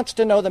 He wants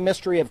to know the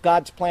mystery of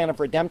God's plan of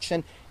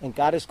redemption, and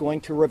God is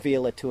going to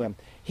reveal it to him.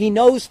 He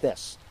knows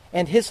this,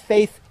 and his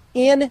faith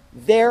in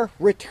their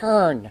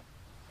return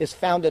is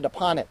founded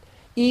upon it.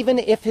 Even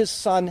if his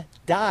son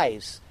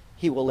dies,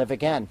 he will live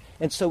again.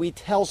 And so he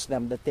tells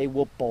them that they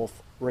will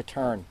both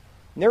return.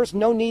 And there is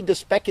no need to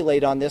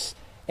speculate on this,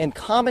 and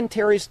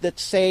commentaries that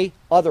say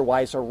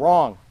otherwise are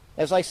wrong.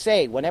 As I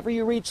say, whenever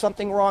you read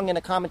something wrong in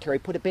a commentary,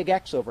 put a big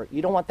X over it.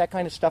 You don't want that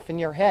kind of stuff in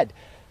your head.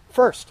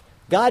 First,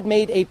 God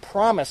made a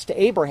promise to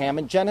Abraham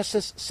in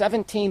Genesis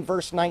 17,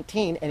 verse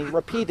 19, and he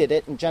repeated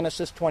it in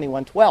Genesis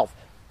 21:12.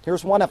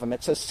 Here's one of them.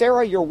 It says,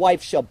 "Sarah, your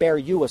wife, shall bear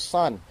you a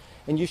son,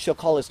 and you shall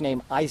call his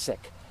name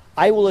Isaac.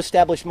 I will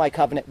establish my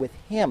covenant with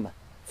him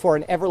for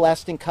an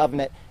everlasting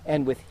covenant,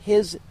 and with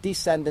his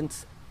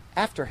descendants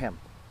after him."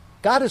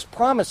 God has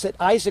promised that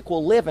Isaac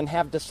will live and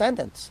have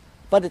descendants.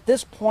 But at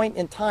this point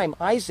in time,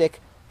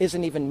 Isaac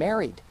isn't even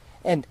married,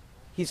 and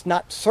he's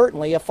not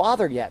certainly a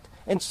father yet.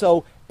 And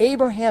so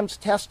Abraham's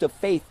test of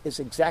faith is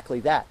exactly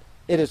that.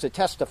 It is a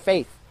test of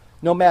faith.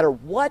 No matter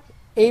what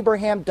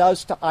Abraham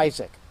does to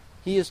Isaac,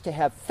 he is to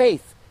have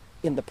faith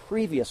in the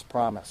previous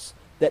promise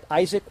that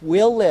Isaac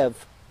will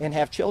live and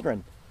have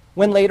children.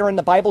 When later in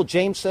the Bible,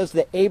 James says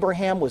that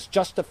Abraham was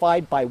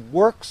justified by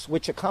works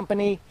which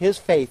accompany his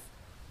faith,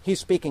 he's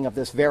speaking of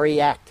this very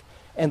act.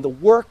 And the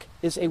work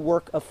is a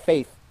work of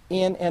faith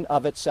in and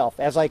of itself,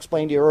 as I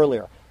explained to you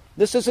earlier.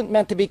 This isn't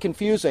meant to be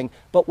confusing,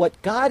 but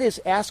what God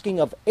is asking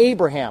of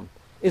Abraham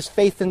is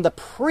faith in the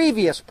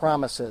previous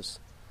promises,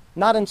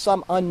 not in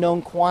some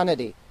unknown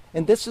quantity.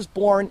 And this is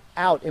borne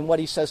out in what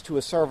he says to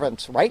his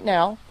servants right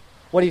now,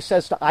 what he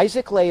says to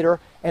Isaac later,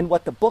 and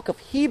what the book of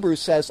Hebrews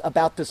says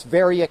about this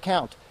very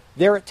account.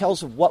 There it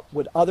tells of what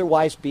would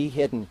otherwise be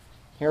hidden.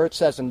 Here it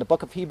says in the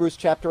book of Hebrews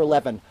chapter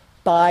 11,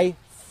 by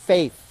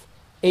faith,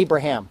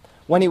 Abraham,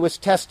 when he was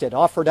tested,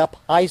 offered up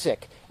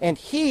Isaac. And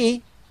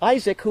he,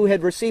 Isaac, who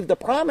had received the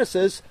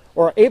promises,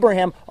 or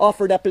Abraham,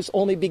 offered up his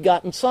only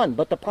begotten son.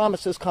 But the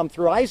promises come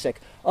through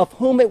Isaac, of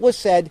whom it was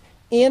said,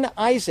 in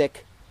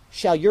Isaac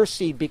shall your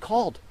seed be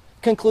called,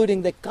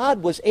 concluding that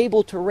God was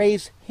able to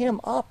raise him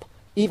up,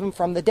 even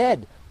from the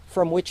dead,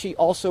 from which he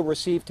also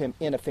received him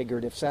in a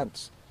figurative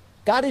sense.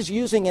 God is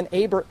using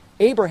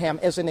Abraham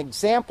as an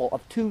example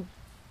of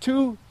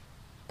two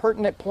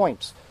pertinent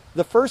points.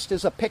 The first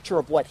is a picture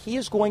of what he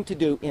is going to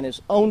do in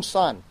his own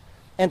son.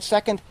 And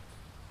second,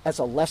 as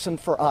a lesson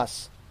for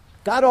us.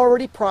 God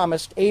already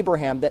promised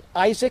Abraham that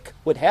Isaac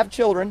would have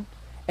children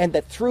and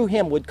that through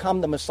him would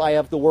come the Messiah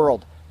of the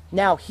world.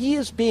 Now he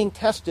is being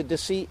tested to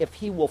see if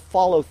he will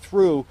follow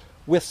through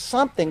with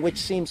something which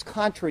seems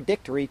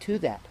contradictory to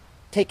that,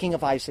 taking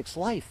of Isaac's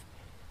life.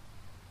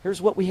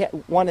 Here's what we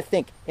want to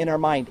think in our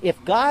mind.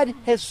 If God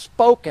has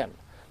spoken,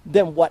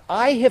 then what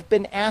I have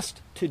been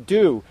asked to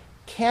do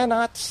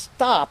cannot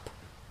stop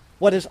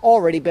what has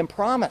already been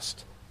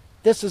promised.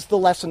 This is the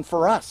lesson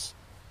for us.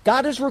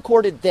 God has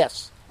recorded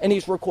this, and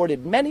he's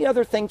recorded many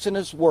other things in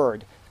his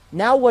word.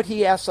 Now what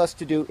he asks us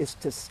to do is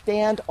to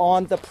stand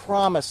on the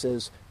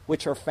promises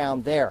which are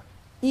found there,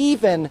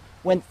 even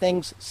when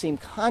things seem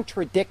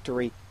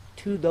contradictory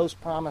to those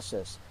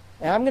promises.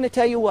 And I'm going to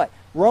tell you what,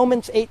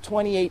 Romans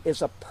 8:28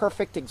 is a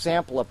perfect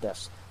example of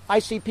this. I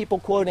see people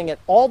quoting it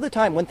all the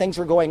time when things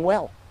are going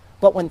well.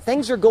 But when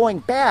things are going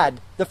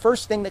bad, the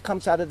first thing that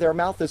comes out of their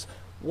mouth is,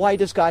 why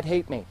does God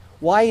hate me?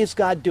 Why is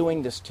God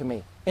doing this to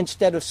me?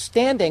 Instead of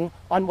standing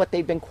on what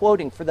they've been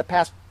quoting for the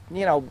past,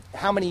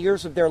 how many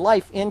years of their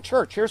life in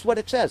church. Here's what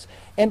it says.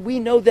 And we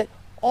know that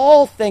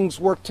all things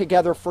work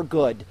together for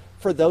good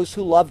for those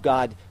who love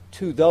God,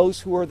 to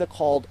those who are the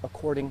called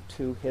according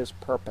to his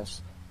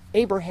purpose.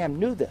 Abraham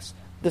knew this.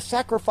 The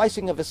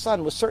sacrificing of his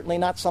son was certainly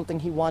not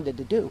something he wanted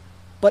to do.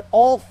 But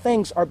all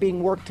things are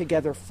being worked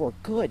together for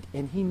good,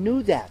 and he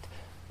knew that.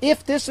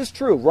 If this is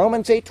true,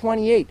 Romans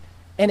 8:28,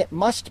 and it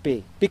must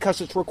be because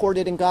it's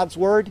recorded in God's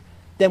word,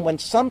 then when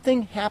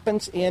something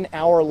happens in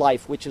our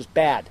life which is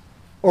bad,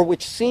 or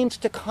which seems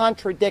to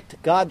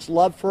contradict God's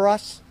love for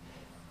us,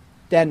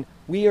 then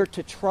we are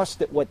to trust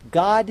that what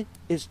God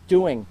is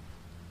doing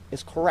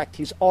is correct.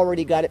 He's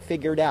already got it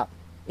figured out.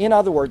 In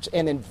other words,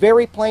 and in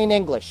very plain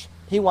English,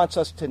 he wants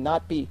us to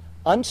not be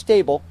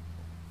unstable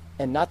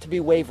and not to be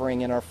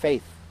wavering in our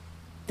faith.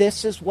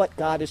 This is what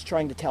God is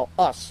trying to tell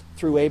us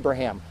through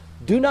Abraham.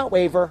 Do not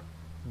waver.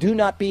 Do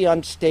not be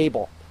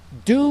unstable.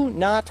 Do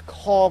not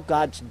call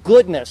God's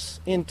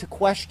goodness into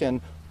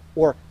question,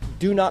 or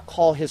do not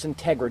call his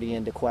integrity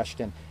into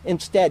question.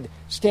 Instead,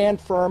 stand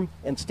firm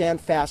and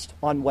stand fast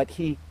on what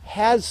he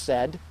has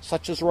said,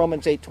 such as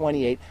Romans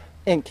 8:28,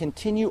 and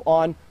continue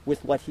on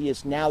with what he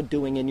is now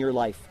doing in your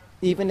life.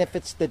 Even if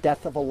it's the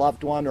death of a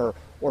loved one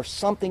or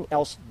something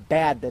else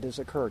bad that has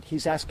occurred.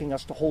 He's asking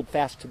us to hold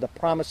fast to the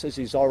promises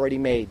he's already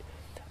made.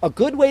 A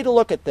good way to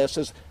look at this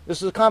is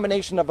a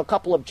combination of a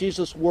couple of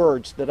Jesus'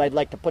 words that I'd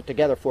like to put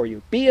together for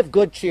you. Be of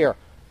good cheer.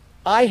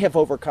 I have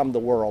overcome the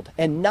world,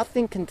 and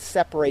nothing can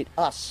separate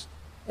us,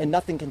 and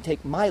nothing can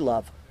take my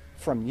love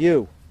from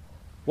you.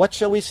 What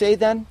shall we say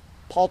then?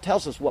 Paul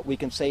tells us what we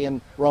can say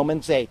in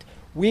Romans 8.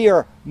 We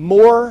are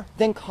more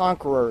than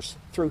conquerors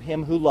through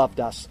him who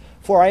loved us.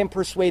 For I am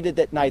persuaded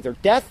that neither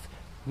death,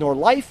 nor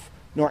life,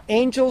 nor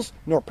angels,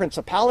 nor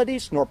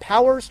principalities, nor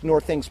powers,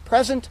 nor things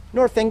present,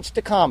 nor things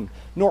to come,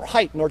 nor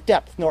height, nor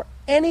depth, nor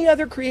any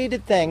other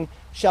created thing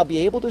shall be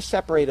able to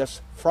separate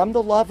us from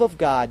the love of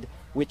God,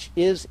 which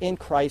is in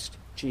Christ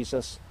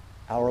Jesus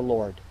our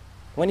Lord.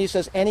 When he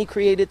says any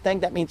created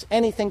thing, that means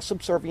anything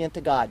subservient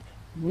to God.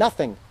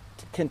 Nothing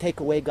can take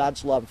away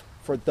God's love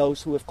for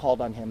those who have called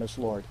on him as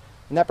Lord.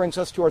 And that brings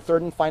us to our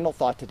third and final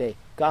thought today.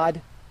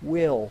 God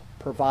will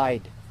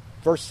provide.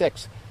 Verse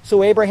 6,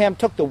 so Abraham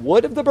took the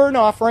wood of the burnt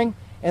offering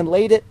and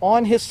laid it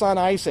on his son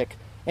Isaac,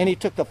 and he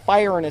took the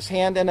fire in his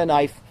hand and a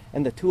knife,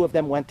 and the two of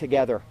them went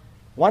together.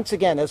 Once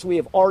again, as we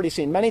have already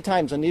seen many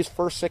times in these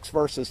first 6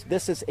 verses,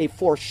 this is a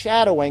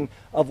foreshadowing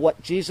of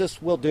what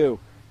Jesus will do.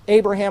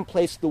 Abraham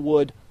placed the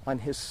wood on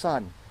his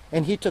son,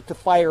 and he took the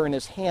fire in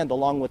his hand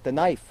along with the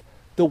knife.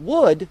 The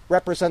wood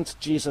represents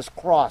Jesus'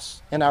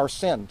 cross and our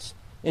sins.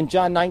 In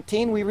John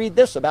 19, we read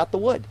this about the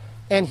wood.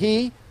 And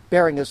he,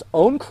 bearing his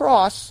own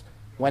cross,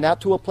 went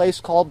out to a place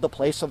called the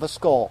place of a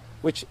skull,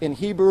 which in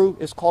Hebrew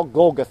is called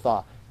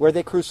Golgotha, where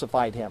they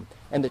crucified him.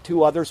 and the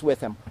two others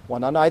with him,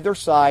 one on either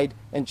side,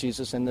 and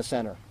Jesus in the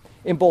center.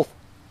 In both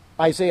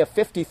Isaiah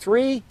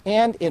 53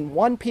 and in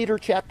 1 Peter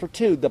chapter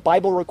 2, the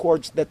Bible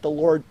records that the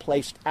Lord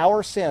placed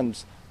our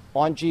sins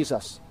on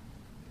Jesus.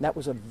 And that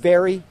was a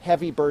very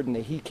heavy burden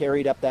that he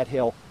carried up that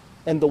hill.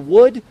 And the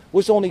wood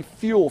was only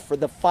fuel for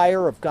the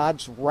fire of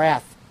God's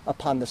wrath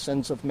upon the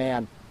sins of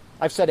man.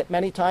 I've said it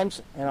many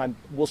times, and I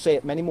will say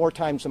it many more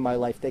times in my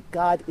life, that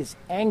God is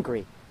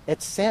angry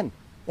at sin,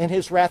 and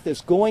his wrath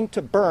is going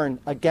to burn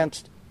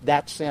against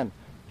that sin.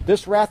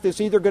 This wrath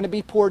is either going to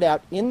be poured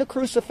out in the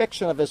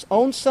crucifixion of his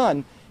own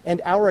Son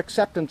and our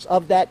acceptance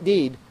of that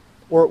deed,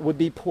 or it would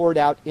be poured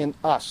out in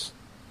us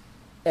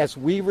as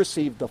we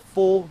receive the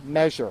full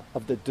measure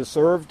of the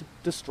deserved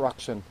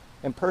destruction.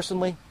 And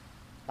personally,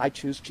 I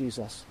choose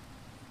Jesus.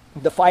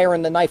 The fire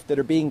and the knife that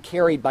are being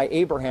carried by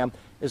Abraham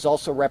is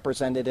also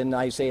represented in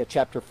Isaiah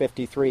chapter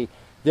 53.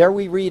 There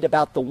we read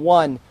about the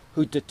one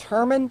who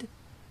determined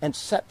and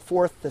set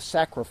forth the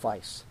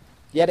sacrifice.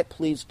 Yet it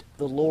pleased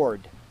the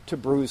Lord to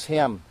bruise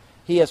him.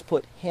 He has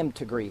put him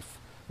to grief.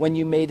 When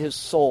you made his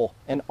soul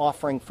an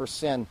offering for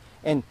sin,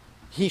 and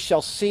he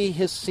shall see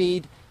his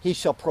seed, he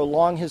shall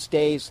prolong his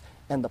days,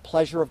 and the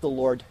pleasure of the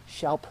Lord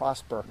shall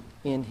prosper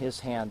in his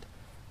hand.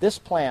 This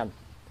plan,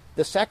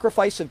 the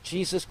sacrifice of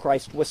Jesus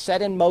Christ, was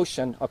set in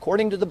motion,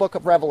 according to the book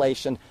of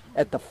Revelation,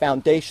 at the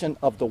foundation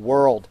of the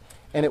world.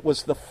 And it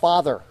was the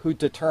Father who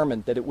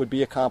determined that it would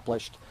be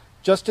accomplished.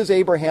 Just as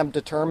Abraham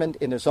determined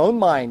in his own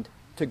mind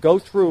to go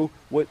through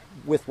with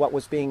what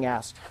was being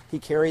asked. He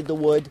carried the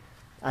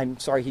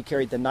he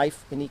carried the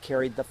knife, and he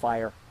carried the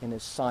fire, and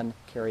his Son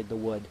carried the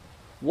wood.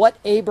 What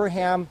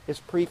Abraham is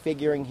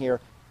prefiguring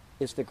here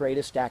is the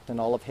greatest act in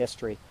all of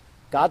history.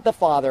 God the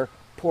Father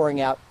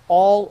pouring out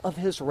all of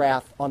his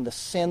wrath on the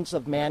sins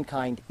of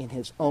mankind in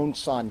his own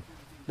Son.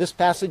 This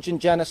passage in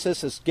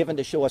Genesis is given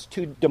to show us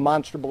two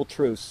demonstrable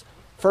truths.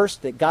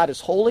 First, that God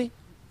is holy,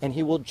 and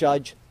he will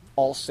judge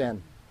all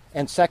sin.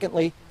 And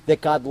secondly,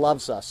 that God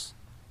loves us,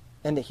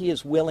 and that he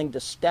is willing to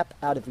step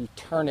out of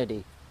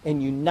eternity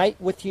and unite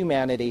with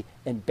humanity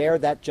and bear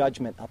that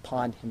judgment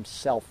upon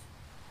himself.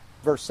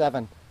 Verse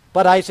 7,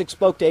 but Isaac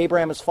spoke to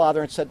Abraham his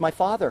father and said, my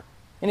father.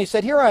 And he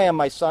said, here I am,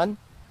 my son.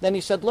 Then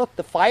he said, look,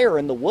 the fire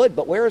and the wood,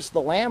 but where is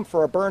the lamb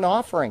for a burnt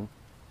offering?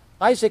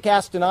 Isaac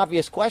asked an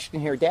obvious question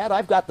here. Dad,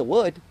 I've got the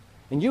wood,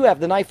 and you have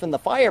the knife and the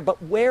fire,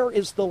 but where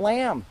is the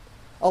lamb?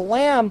 A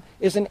lamb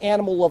is an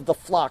animal of the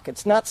flock.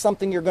 It's not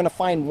something you're going to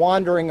find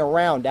wandering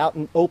around out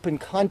in open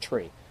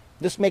country.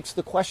 This makes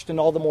the question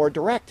all the more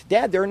direct.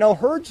 Dad, there are no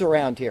herds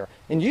around here,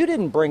 and you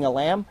didn't bring a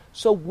lamb,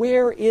 so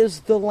where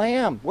is the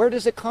lamb? Where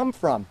does it come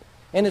from?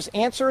 And his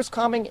answer is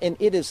coming, and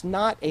it is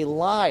not a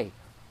lie.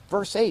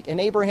 Verse 8, and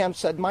Abraham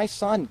said, my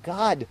son,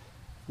 God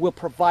will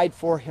provide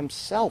for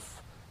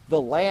himself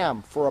the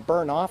lamb for a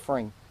burnt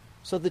offering.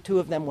 So the two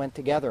of them went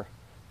together.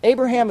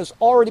 Abraham has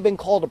already been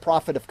called a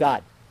prophet of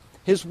God.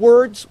 His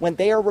words, when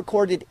they are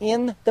recorded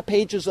in the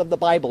pages of the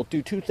Bible,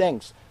 do two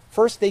things.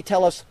 First, they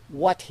tell us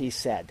what he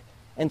said.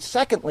 And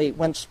secondly,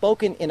 when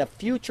spoken in a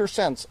future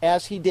sense,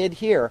 as he did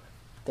here,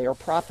 they are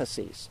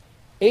prophecies.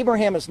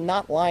 Abraham is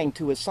not lying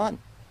to his son.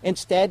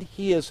 Instead,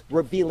 he is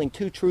revealing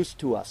two truths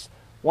to us.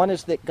 One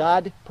is that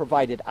God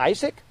provided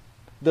Isaac,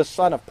 the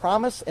son of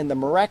promise, and the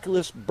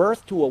miraculous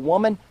birth to a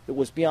woman that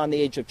was beyond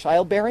the age of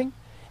childbearing.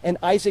 And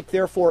Isaac,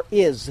 therefore,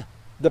 is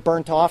the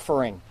burnt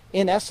offering.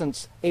 In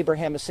essence,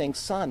 Abraham is saying,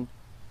 son,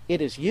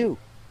 it is you.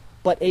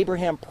 But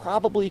Abraham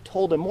probably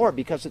told him more,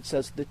 because it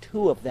says the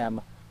two of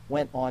them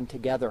went on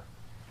together.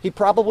 He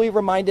probably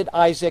reminded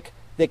Isaac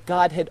that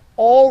God had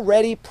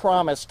already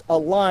promised a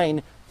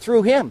line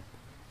through him,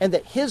 and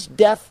that his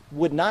death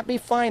would not be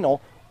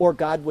final, or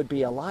God would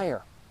be a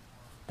liar.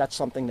 That's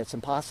something that's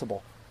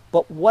impossible.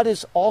 But what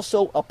is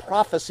also a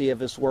prophecy of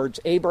his words,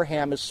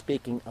 Abraham is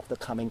speaking of the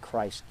coming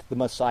Christ, the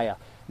Messiah.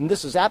 And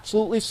this is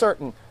absolutely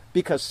certain,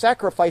 because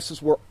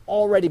sacrifices were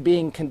already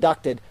being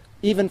conducted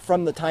even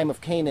from the time of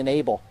Cain and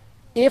Abel.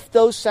 If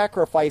those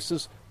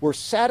sacrifices were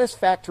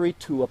satisfactory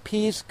to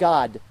appease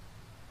God,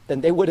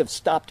 then they would have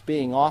stopped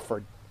being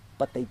offered,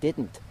 but they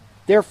didn't.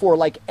 Therefore,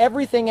 like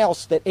everything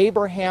else that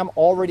Abraham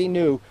already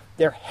knew,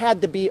 there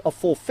had to be a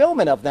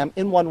fulfillment of them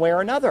in one way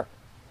or another.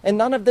 And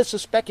none of this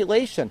is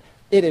speculation.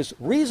 It is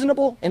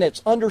reasonable and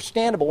it's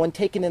understandable when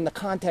taken in the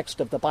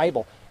context of the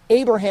Bible.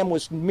 Abraham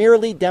was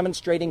merely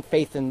demonstrating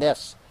faith in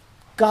this.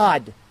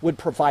 God would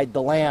provide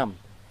the lamb.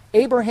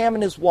 Abraham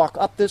in his walk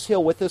up this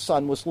hill with his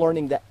son was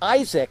learning that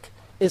Isaac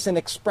is an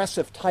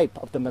expressive type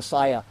of the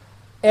Messiah.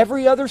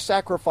 Every other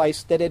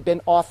sacrifice that had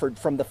been offered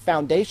from the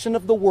foundation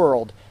of the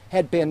world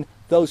had been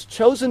those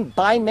chosen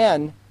by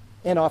men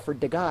and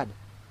offered to God.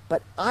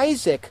 But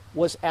Isaac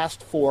was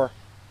asked for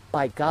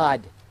by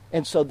God.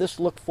 And so this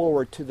looked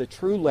forward to the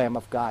true Lamb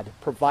of God,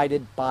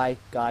 provided by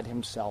God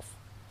himself,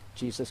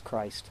 Jesus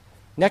Christ.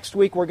 Next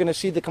week, we're going to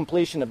see the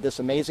completion of this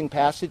amazing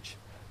passage.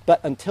 But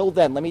until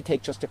then, let me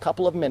take just a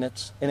couple of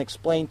minutes and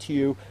explain to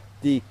you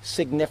the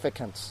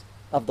significance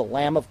of the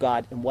Lamb of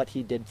God and what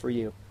he did for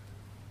you.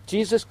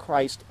 Jesus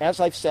Christ, as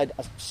I've said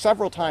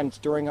several times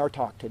during our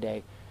talk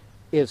today,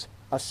 is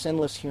a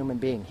sinless human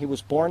being. He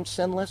was born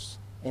sinless,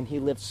 and he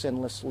lived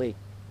sinlessly.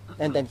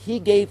 And then he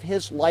gave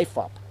his life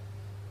up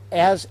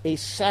as a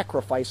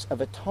sacrifice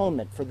of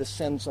atonement for the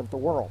sins of the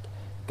world.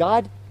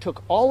 God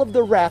took all of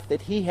the wrath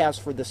that he has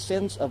for the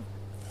sins of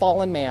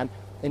fallen man,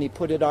 and he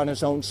put it on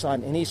his own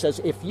son. And he says,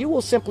 if you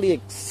will simply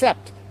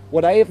accept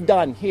what I have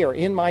done here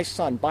in my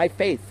son by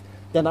faith,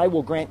 then I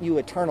will grant you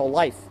eternal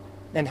life.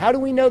 And how do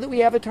we know that we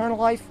have eternal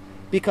life?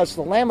 Because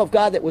the Lamb of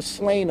God that was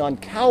slain on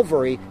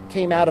Calvary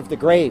came out of the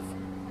grave.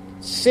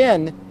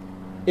 Death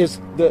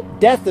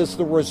is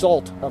the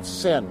result of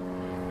sin.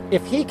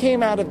 If he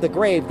came out of the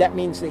grave, that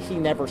means that he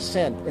never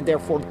sinned, and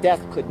therefore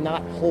death could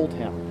not hold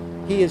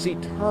him. He is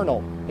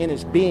eternal in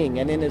his being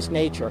and in his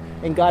nature.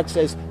 And God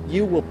says,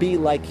 you will be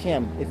like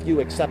him if you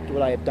accept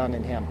what I have done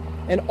in him.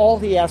 And all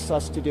he asks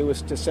us to do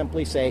is to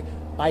simply say,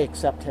 I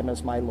accept him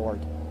as my Lord.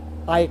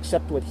 I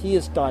accept what he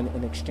has done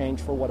in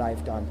exchange for what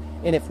I've done.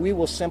 And if we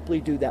will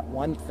simply do that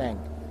one thing,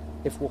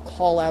 if we'll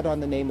call out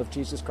on the name of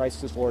Jesus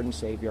Christ as Lord and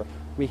Savior,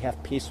 we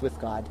have peace with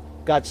God.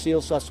 God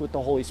seals us with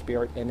the Holy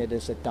Spirit, and it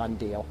is a done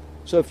deal.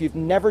 So if you've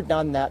never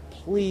done that,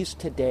 please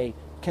today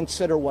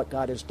consider what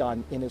God has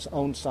done in his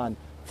own Son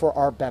for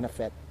our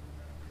benefit.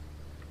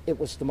 It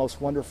was the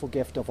most wonderful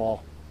gift of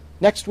all.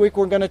 Next week,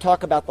 we're going to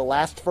talk about the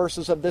last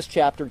verses of this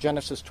chapter,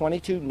 Genesis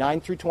 22,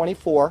 9 through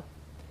 24.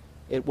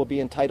 It will be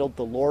entitled,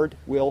 The Lord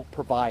Will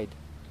Provide.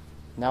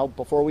 Now,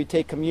 before we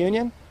take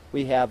communion,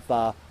 we have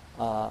the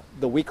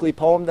weekly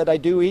poem that I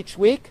do each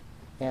week,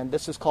 and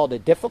this is called A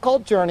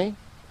Difficult Journey,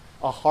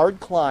 a Hard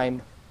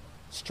Climb,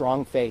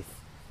 Strong Faith.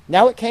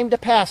 Now it came to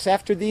pass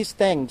after these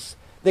things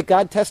that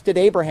God tested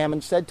Abraham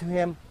and said to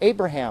him,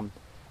 Abraham.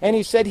 And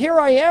he said, Here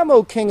I am,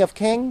 O King of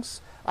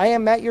Kings. I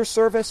am at your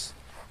service,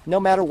 no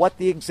matter what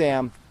the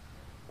exam.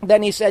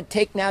 Then he said,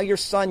 Take now your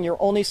son, your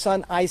only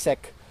son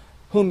Isaac,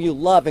 whom you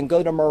love, and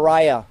go to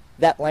Moriah,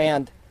 that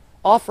land.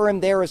 Offer him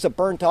there as a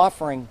burnt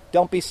offering.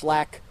 Don't be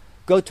slack.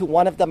 Go to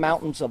one of the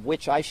mountains of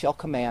which I shall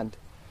command.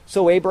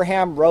 So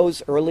Abraham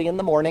rose early in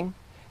the morning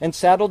and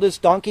saddled his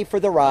donkey for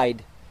the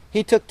ride.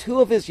 He took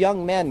 2 of his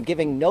young men,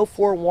 giving no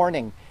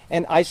forewarning,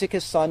 and Isaac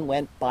his son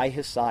went by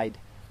his side.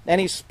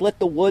 And he split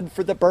the wood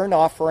for the burnt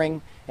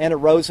offering, and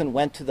arose and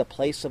went to the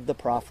place of the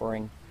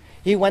proffering.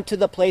 He went to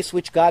the place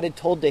which God had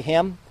told to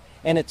him,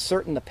 and it's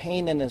certain the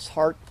pain in his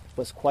heart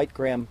was quite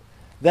grim.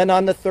 Then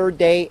on the 3rd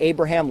day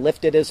Abraham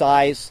lifted his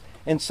eyes,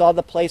 and saw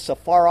the place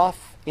afar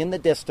off in the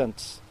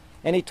distance.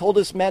 And he told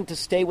his men to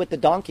stay with the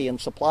donkey and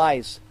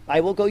supplies.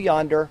 I will go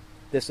yonder,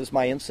 this is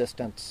my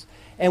insistence.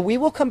 And we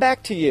will come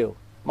back to you,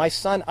 my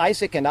son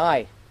Isaac and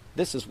I.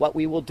 This is what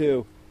we will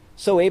do.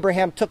 So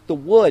Abraham took the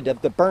wood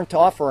of the burnt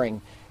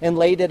offering, and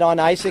laid it on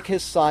Isaac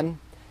his son.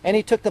 And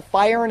he took the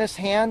fire in his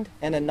hand,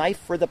 and a knife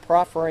for the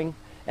proffering,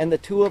 and the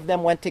 2 of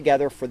them went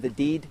together for the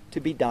deed to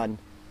be done.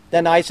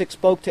 Then Isaac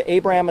spoke to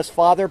Abraham his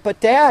father,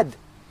 But Dad,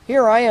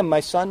 here I am,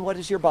 my son, what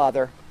is your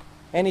bother?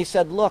 And he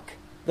said, Look,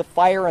 the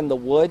fire and the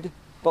wood,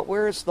 but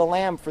where is the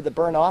lamb for the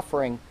burnt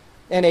offering?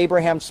 And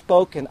Abraham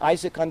spoke, and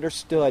Isaac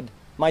understood.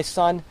 My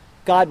son,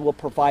 God will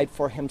provide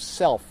for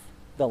himself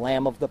the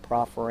lamb of the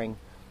proffering.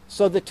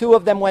 So the 2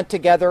 of them went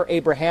together,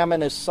 Abraham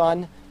and his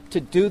son, to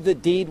do the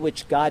deed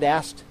which God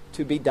asked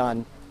to be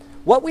done.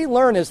 What we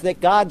learn is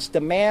that God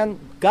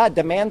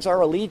demands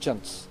our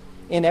allegiance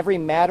in every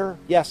matter,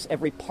 yes,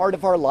 every part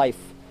of our life.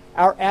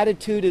 Our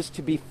attitude is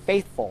to be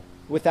faithful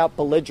without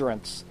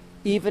belligerence,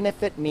 even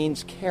if it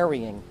means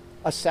carrying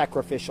a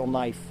sacrificial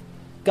knife.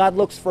 God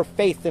looks for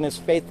faith in his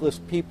faithless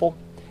people,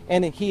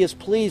 and he is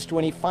pleased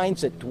when he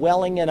finds it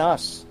dwelling in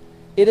us.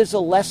 It is a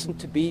lesson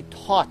to be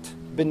taught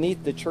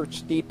beneath the church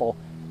steeple,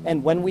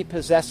 and when we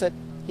possess it,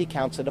 he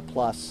counts it a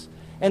plus.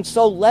 And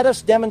so let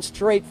us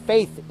demonstrate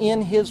faith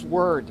in his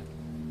word,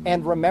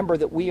 and remember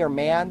that we are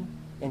man,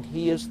 and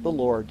he is the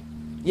Lord.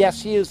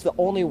 Yes, he is the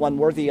only one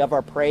worthy of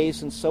our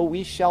praise, and so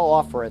we shall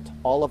offer it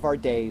all of our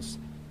days.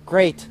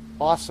 Great,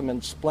 awesome,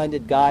 and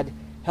splendid God,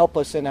 help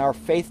us in our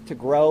faith to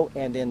grow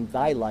and in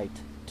thy light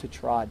to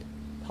trod.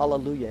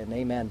 Hallelujah and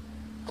amen.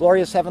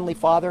 Glorious Heavenly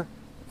Father,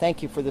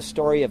 thank you for the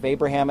story of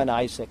Abraham and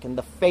Isaac and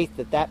the faith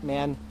that that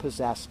man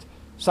possessed.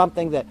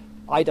 Something that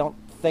I don't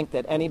think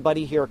that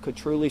anybody here could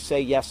truly say,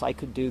 yes, I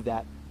could do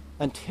that.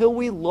 Until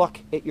we look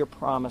at your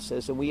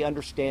promises and we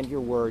understand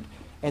your word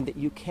and that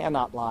you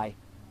cannot lie.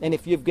 And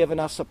if you've given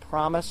us a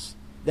promise,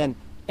 then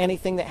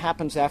anything that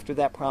happens after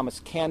that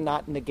promise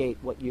cannot negate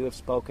what you have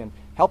spoken.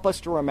 Help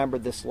us to remember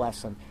this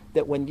lesson,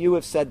 that when you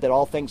have said that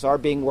all things are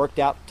being worked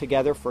out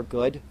together for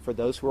good, for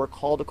those who are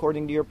called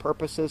according to your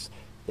purposes,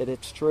 that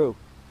it's true.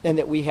 And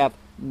that we have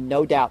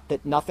no doubt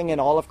that nothing in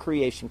all of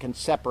creation can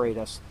separate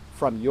us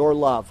from your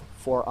love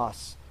for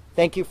us.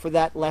 Thank you for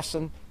that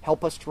lesson.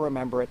 Help us to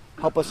remember it.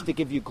 Help us to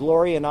give you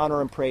glory and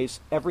honor and praise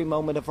every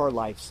moment of our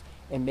lives.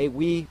 And may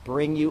we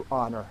bring you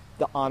honor,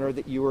 the honor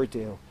that you are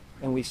due.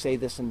 And we say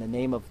this in the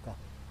name of the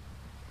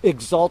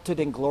exalted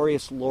and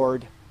glorious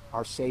Lord,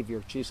 our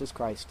Savior, Jesus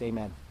Christ.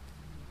 Amen.